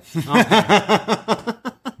is dead.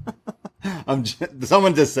 Okay.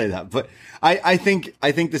 Someone does say that, but I think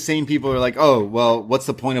the same people are like, oh well, what's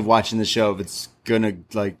the point of watching the show if it's gonna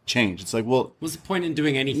like change? It's like, well, what's the point in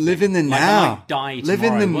doing anything? Live in the now. I might die tomorrow. Live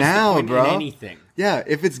in the what's now, the point bro. in anything? Yeah,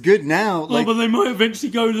 if it's good now, like, but they might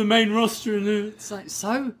eventually go to the main roster, and it's like,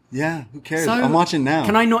 so yeah, who cares? So, I'm watching now.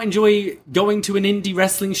 Can I not enjoy going to an indie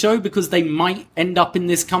wrestling show because they might end up in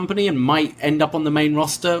this company and might end up on the main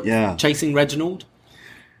roster? Yeah, chasing Reginald.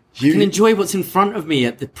 You can enjoy what's in front of me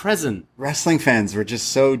at the present. Wrestling fans, we're just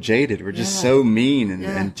so jaded. We're just so mean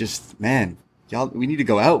and just, man, y'all, we need to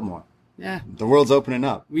go out more. Yeah. The world's opening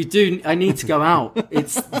up. We do. I need to go out.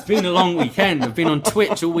 It's been a long weekend. I've been on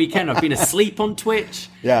Twitch all weekend. I've been asleep on Twitch.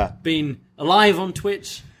 Yeah. Been alive on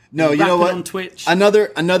Twitch. No, you know what? On Twitch. Another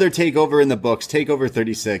takeover in the books, TakeOver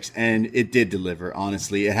 36, and it did deliver,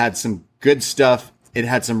 honestly. It had some good stuff. It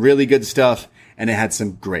had some really good stuff. And it had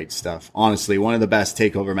some great stuff. Honestly, one of the best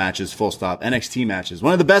TakeOver matches, full stop. NXT matches.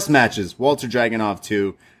 One of the best matches. Walter Dragunov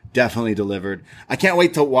 2 definitely delivered. I can't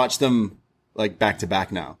wait to watch them like back to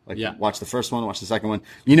back now. Like watch the first one, watch the second one.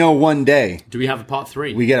 You know, one day. Do we have a part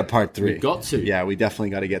 3? We get a part 3. We've got to. Yeah, we definitely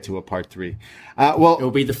got to get to a part 3. Well, it'll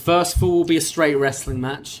be the first full will be a straight wrestling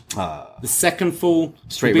match. The second full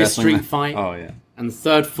will be a street fight. Oh, yeah. And the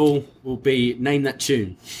third full will be Name That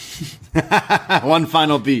Tune. One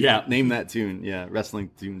final beat. Yeah. Name that tune. Yeah.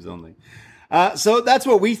 Wrestling tunes only. So that's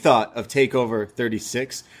what we thought of TakeOver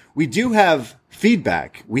 36. We do have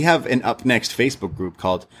feedback. We have an Up Next Facebook group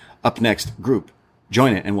called Up Next Group.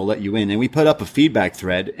 Join it and we'll let you in. And we put up a feedback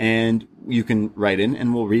thread and you can write in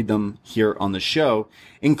and we'll read them here on the show,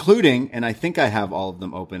 including, and I think I have all of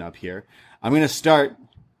them open up here. I'm going to start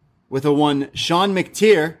with a one, Sean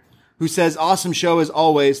McTeer, who says, awesome show as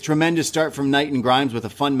always. Tremendous start from Knight and Grimes with a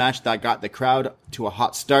fun match that got the crowd to a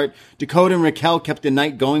hot start. Dakota and Raquel kept the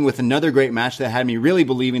night going with another great match that had me really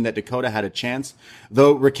believing that Dakota had a chance.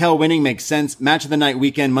 Though Raquel winning makes sense. Match of the night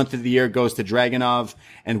weekend, month of the year goes to Dragunov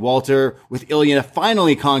and Walter, with Ilya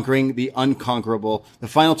finally conquering the unconquerable. The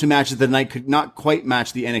final 2 matches of the night could not quite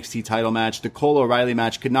match the NXT title match. The Cole O'Reilly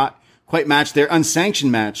match could not quite match their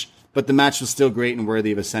unsanctioned match, but the match was still great and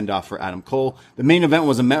worthy of a send-off for Adam Cole. The main event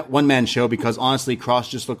was a one-man show because honestly, Cross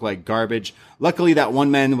just looked like garbage. Luckily, that one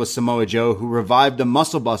man was Samoa Joe, who revived the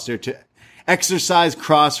Muscle Buster exorcise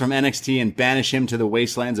Cross from NXT and banish him to the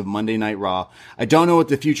wastelands of Monday Night Raw. I don't know what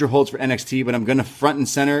the future holds for NXT, but I'm going to front and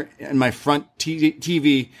center in my front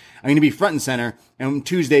TV. I'm going to be front and center on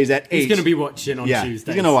Tuesdays at 8. He's going to be watching on Tuesdays.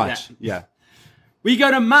 He's going to watch. Yeah. We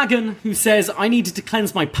go to Magan, who says, I needed to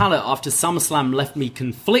cleanse my palate after SummerSlam left me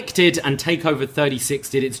conflicted and TakeOver 36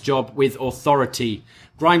 did its job with authority.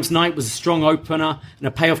 Grimes Night was a strong opener and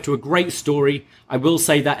a payoff to a great story. I will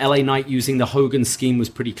say that LA Knight using the Hogan scheme was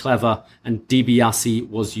pretty clever and DiBiase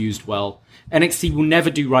was used well. NXT will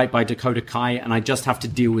never do right by Dakota Kai and I just have to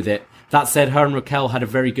deal with it. That said, her and Raquel had a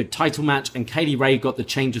very good title match and Kaylee Ray got the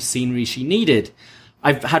change of scenery she needed.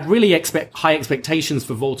 I've had really high expectations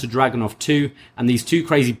for Volta Dragunov 2, and these two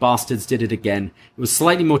crazy bastards did it again. It was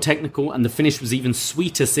slightly more technical, and the finish was even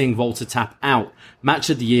sweeter seeing Volta tap out. Match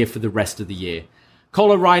of the year for the rest of the year.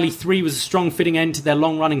 Cole O'Reilly 3 was a strong fitting end to their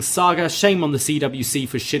long-running saga. Shame on the CWC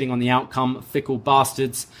for shitting on the outcome, fickle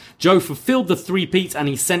bastards. Joe fulfilled the three-peat, and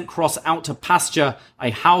he sent Cross out to pasture. I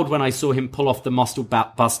howled when I saw him pull off the muscle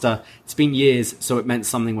buster. It's been years, so it meant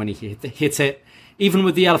something when he hit it. Even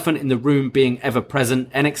with the elephant in the room being ever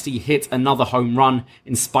present, NXT hit another home run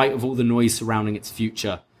in spite of all the noise surrounding its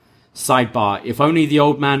future. Sidebar, if only the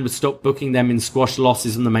old man would stop booking them in squash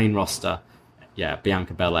losses on the main roster. Yeah,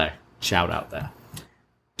 Bianca Belair. Shout out there.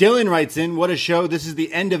 Dylan writes in, what a show. This is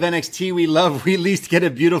the end of NXT we love. We at least get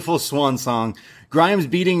a beautiful swan song. Grimes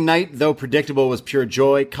beating Knight, though predictable, was pure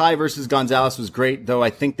joy. Kai versus Gonzalez was great, though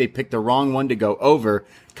I think they picked the wrong one to go over.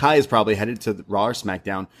 Kai is probably headed to Raw or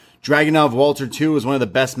SmackDown. Dragunov Walter 2 was one of the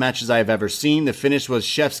best matches I have ever seen. The finish was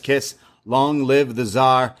chef's kiss. Long live the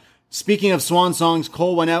Tsar. Speaking of swan songs,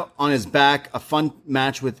 Cole went out on his back. A fun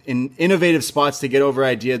match with innovative spots to get over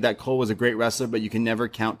idea that Cole was a great wrestler, but you can never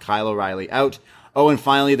count Kyle O'Reilly out. Oh, and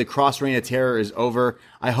finally, the Cross Reign of Terror is over.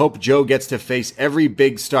 I hope Joe gets to face every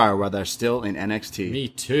big star while they're still in NXT. Me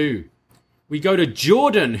too. We go to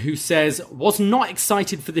Jordan, who says, was not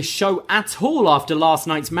excited for this show at all after last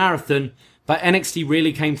night's marathon, but NXT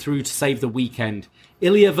really came through to save the weekend.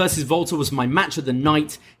 Ilya versus Volta was my match of the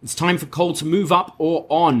night. It's time for Cole to move up or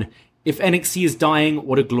on. If NXT is dying,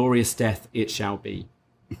 what a glorious death it shall be.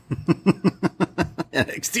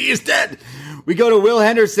 NXT is dead. We go to Will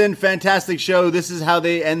Henderson. Fantastic show. This is how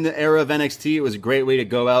they end the era of NXT. It was a great way to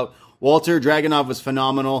go out. Walter Dragunov was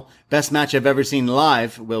phenomenal. Best match I've ever seen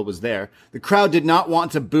live. Will was there. The crowd did not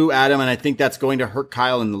want to boo Adam, and I think that's going to hurt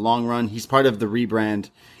Kyle in the long run. He's part of the rebrand.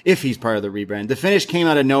 If he's part of the rebrand. The finish came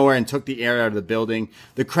out of nowhere and took the air out of the building.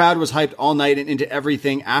 The crowd was hyped all night and into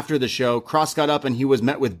everything after the show. Cross got up and he was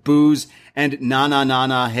met with boos and na na na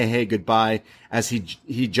na hey hey goodbye as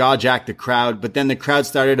he jaw-jacked the crowd. But then the crowd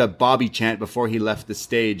started a Bobby chant before he left the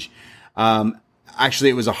stage. Actually,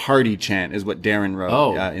 it was a Hardy chant, is what Darren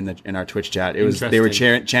wrote in our Twitch chat. It was they were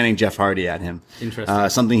chanting Jeff Hardy at him. Interesting.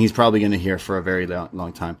 Something he's probably going to hear for a very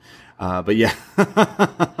long time. But yeah.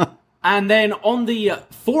 And then on the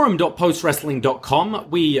forum.postwrestling.com,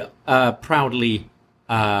 we proudly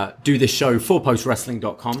do this show for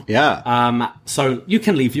postwrestling.com. Yeah. So you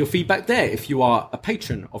can leave your feedback there if you are a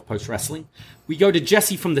patron of Post Wrestling. We go to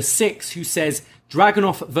Jesse from the 6, who says,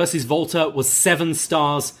 Dragunov versus Volta was 7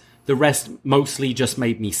 stars. The rest mostly just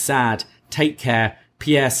made me sad. Take care.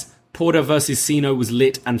 P.S. Porter versus Cena was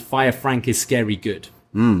lit and Fire Frank is scary good.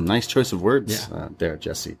 Nice choice of words there,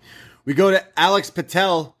 Jesse. We go to Alex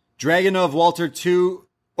Patel. Dragunov Walter 2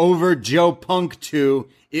 over Joe Punk 2.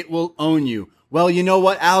 It will own you. Well, you know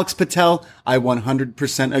what, Alex Patel? I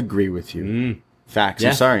 100% agree with you. Facts.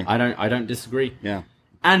 I'm sorry. I don't disagree. Yeah.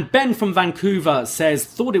 And Ben from Vancouver says,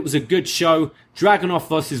 thought it was a good show. Dragunov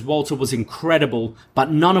versus Walter was incredible,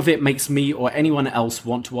 but none of it makes me or anyone else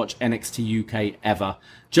want to watch NXT UK ever.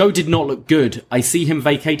 Joe did not look good. I see him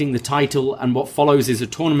vacating the title, and what follows is a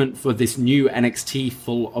tournament for this new NXT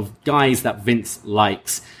full of guys that Vince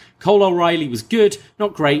likes. Cole O'Reilly was good,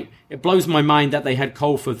 not great. It blows my mind that they had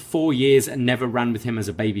Cole for 4 years and never ran with him as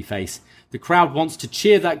a babyface. The crowd wants to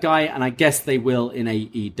cheer that guy, and I guess they will in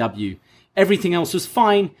AEW. Everything else was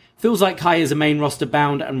fine. Feels like Kai is a main roster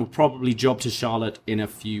bound and will probably job to Charlotte in a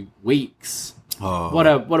few weeks. Oh. What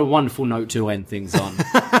a wonderful note to end things on.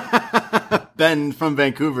 Ben from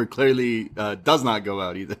Vancouver clearly does not go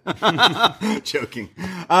out either. Joking.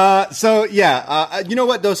 You know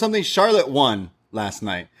what though? Something Charlotte won last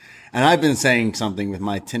night. And I've been saying something with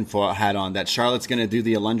my tinfoil hat on that Charlotte's going to do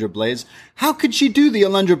the Alundra Blaze. How could she do the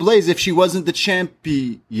Alundra Blaze if she wasn't the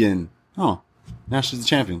champion? Oh, now she's the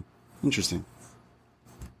champion. Interesting.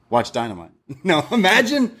 Watch Dynamite. No,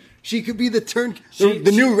 imagine she could be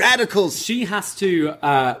the new Radicals. She has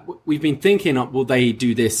to, we've been thinking, will they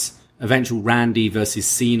do this eventual Randy versus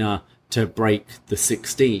Cena to break the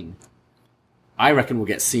 16? I reckon we'll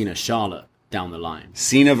get Cena Charlotte. down the line.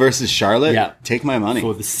 Cena versus Charlotte? Yeah. Take my money.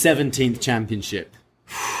 For the 17th championship.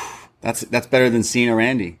 That's better than Cena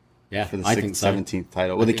Randy. Yeah, for the I think so. 17th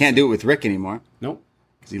title. Well, they can't do it with Rick anymore. Nope.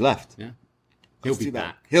 Because he left. Yeah. He'll be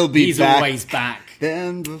back. He's always back.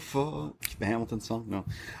 Then before the Hamilton song? No.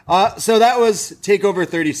 So that was TakeOver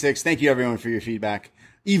 36. Thank you everyone for your feedback.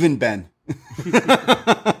 Even Ben.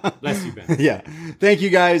 Bless you, Ben. Yeah. Thank you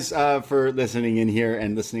guys for listening in here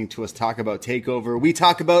and listening to us talk about TakeOver. We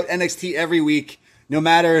talk about NXT every week, no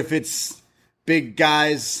matter if it's big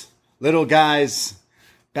guys, little guys,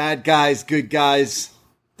 bad guys, good guys.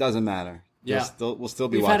 Doesn't matter. Yeah. We'll still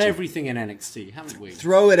be We've watching. had everything in NXT, haven't we?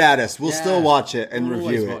 Throw it at us. We'll still watch it and We'll review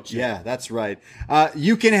always it. watch it. Yeah, that's right.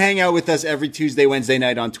 You can hang out with us every Tuesday, Wednesday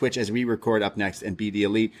night on Twitch as we record Up Next and Be the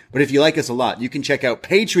Elite. But if you like us a lot, you can check out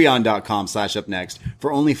patreon.com/upnext.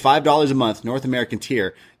 For only $5 a month, North American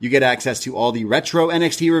tier, you get access to all the retro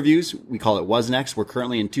NXT reviews. We call it Was Next. We're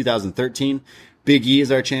currently in 2013. Big E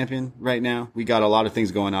is our champion right now. We got a lot of things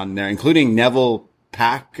going on in there, including Neville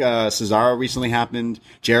Pac, Cesaro recently happened.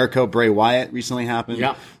 Jericho, Bray Wyatt recently happened.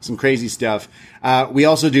 Yeah. Some crazy stuff. We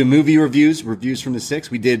also do movie reviews from the 6.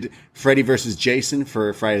 We did Freddy versus Jason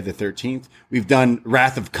for Friday the 13th. We've done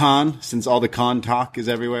Wrath of Khan, since all the Khan talk is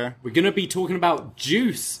everywhere. We're going to be talking about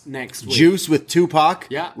Juice next week. Juice with Tupac.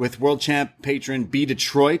 Yeah. With world champ patron B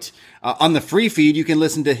Detroit. On the free feed, you can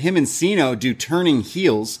listen to him and Cino do Turning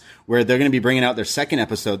Heels, where they're going to be bringing out their second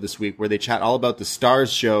episode this week, where they chat all about the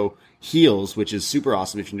Stars show Heels, which is super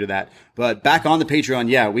awesome if you can do that. But back on the Patreon,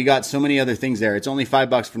 yeah, we got so many other things there. It's only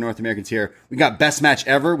 $5 for North Americans here. We got Best Match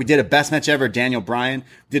Ever. We did a Best Match Ever Daniel Bryan.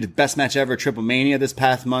 We did a Best Match Ever Triple Mania this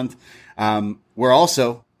past month. We're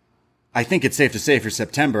also, I think it's safe to say for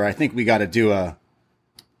September, I think we got to do a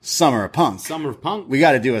Summer of Punk. Summer of Punk. We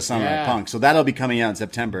got to do a Summer of Punk. So that'll be coming out in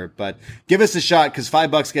September. But give us a shot, because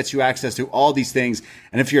 $5 gets you access to all these things.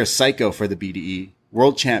 And if you're a psycho for the BDE,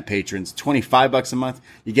 World Champ patrons, $25 a month.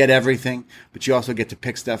 You get everything, but you also get to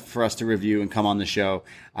pick stuff for us to review and come on the show.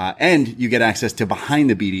 And you get access to Behind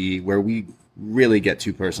the BDE, where we really get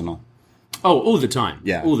too personal. Oh, all the time.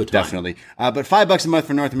 Yeah, all the time. Definitely. But $5 a month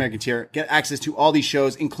for North American tier. Get access to all these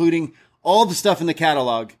shows, including all the stuff in the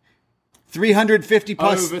catalog. 350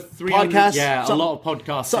 plus Over 300, podcasts. Yeah, a lot of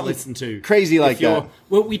podcasts to listen to. Crazy like that.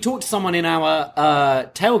 Well, we talked to someone in our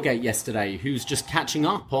tailgate yesterday who's just catching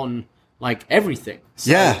up on like everything.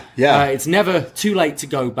 So, yeah. It's never too late to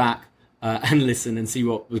go back and listen and see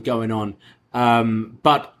what was going on.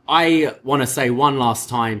 But I want to say one last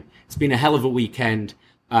time, it's been a hell of a weekend.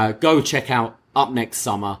 Go check out Up Next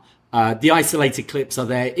Summer. The isolated clips are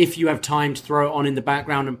there. If you have time to throw it on in the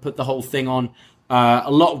background and put the whole thing on,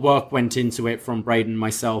 a lot of work went into it from Braden,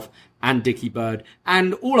 myself, and Dickie Bird,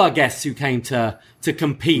 and all our guests who came to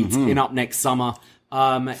compete in Up Next Summer.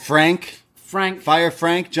 Frank, Fire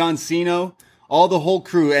Frank, John Cino, all the whole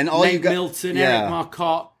crew, and all Nate you guys. Milton, Eric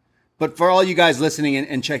Marcotte. But for all you guys listening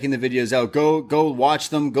and checking the videos out, go watch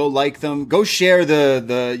them, go like them, go share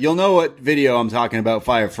the. You'll know what video I'm talking about,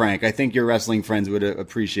 Fire Frank. I think your wrestling friends would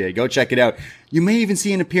appreciate. Go check it out. You may even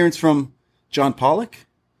see an appearance from John Pollock.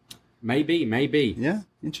 Maybe. Yeah,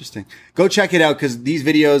 interesting. Go check it out, because these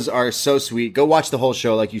videos are so sweet. Go watch the whole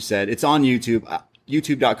show, like you said. It's on YouTube,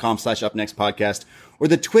 youtube.com/upnextpodcast, or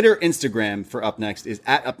the Twitter, Instagram for Up Next is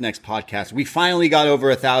 @UpNextPodcast. We finally got over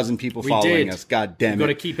 1,000 people following us. God damn it. We've got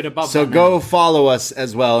to keep it above. So go follow us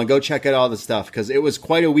as well, and go check out all the stuff, because it was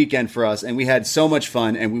quite a weekend for us, and we had so much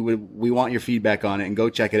fun, and we want your feedback on it, and go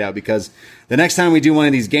check it out, because the next time we do one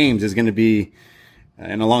of these games is going to be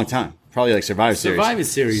in a long time. Probably like Survivor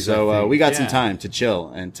Series. So we got some time to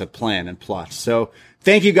chill and to plan and plot. So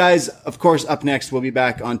thank you guys. Of course, Up Next, we'll be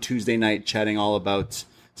back on Tuesday night chatting all about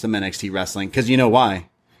some NXT wrestling. Because you know why?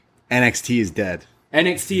 NXT is dead.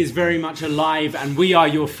 NXT is very much alive, and we are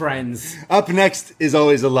your friends. Up Next is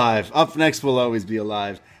always alive. Up Next will always be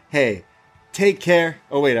alive. Hey, take care.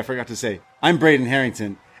 Oh, wait, I forgot to say. I'm Braden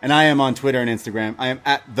Harrington, and I am on Twitter and Instagram. I am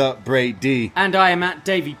 @TheBrady. And I am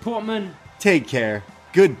 @Davey Portman. Take care.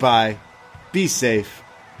 Goodbye. Be safe.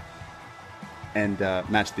 And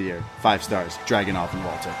match of the year. 5 stars. Dragunov and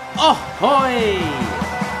Walter. Ahoy!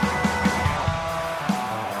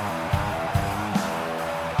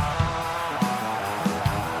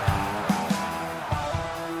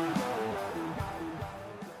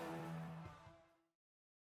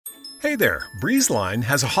 Hey Hey there, BreezeLine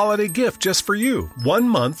has a holiday gift just for you. 1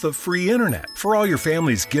 month of free internet for all your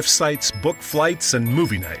family's gift sites, book flights, and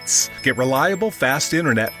movie nights. Get reliable, fast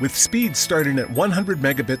internet with speeds starting at 100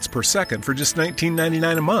 megabits per second for just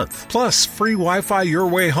 $19.99 a month. Plus, free Wi-Fi your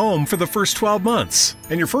way home for the first 12 months.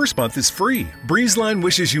 And your first month is free. BreezeLine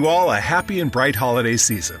wishes you all a happy and bright holiday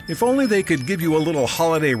season. If only they could give you a little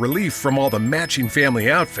holiday relief from all the matching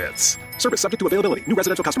family outfits. Service subject to availability. New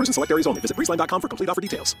residential customers in select areas only. Visit breezeline.com for complete offer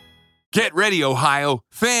details. Get ready, Ohio.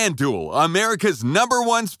 FanDuel, America's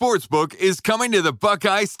 #1 sportsbook, is coming to the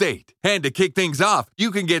Buckeye State. And to kick things off,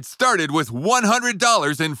 you can get started with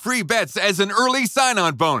 $100 in free bets as an early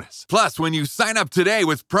sign-on bonus. Plus, when you sign up today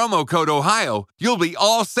with promo code OHIO, you'll be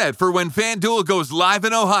all set for when FanDuel goes live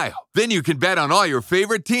in Ohio. Then you can bet on all your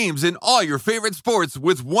favorite teams in all your favorite sports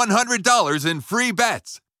with $100 in free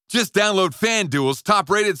bets. Just download FanDuel's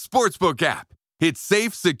top-rated sportsbook app. It's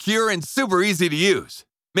safe, secure, and super easy to use.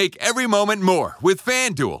 Make every moment more with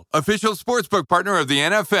FanDuel, official sportsbook partner of the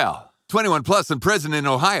NFL. 21 plus and present in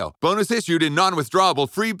Ohio. Bonus issued in non-withdrawable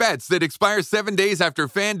free bets that expire 7 days after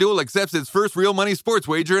FanDuel accepts its first real money sports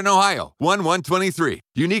wager in Ohio. 1/1/23.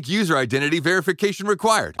 Unique user identity verification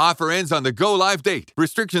required. Offer ends on the go-live date.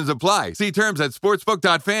 Restrictions apply. See terms at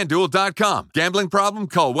sportsbook.fanduel.com. Gambling problem?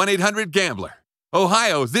 Call 1-800-GAMBLER.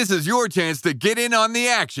 Ohio, this is your chance to get in on the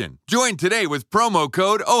action. Join today with promo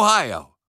code OHIO.